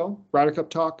 Long show, Ryder Cup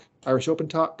talk, Irish Open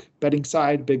talk, betting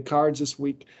side, big cards this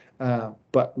week.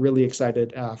 But really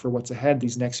excited for what's ahead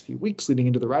these next few weeks leading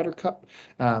into the Ryder Cup.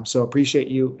 So appreciate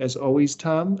you as always,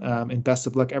 Tom, and best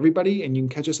of luck, everybody. And you can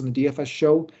catch us on the DFS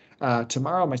show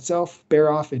tomorrow, myself,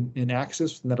 Bear Off, and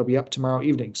Axis, and that'll be up tomorrow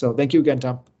evening. So thank you again,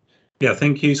 Tom. Yeah,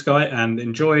 thank you, Sky, and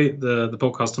enjoy the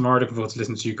podcast tomorrow. Looking forward to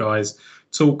listening to you guys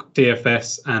talk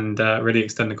DFS and really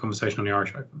extend the conversation on the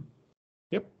Irish Open.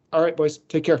 Yep. All right, boys.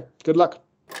 Take care. Good luck.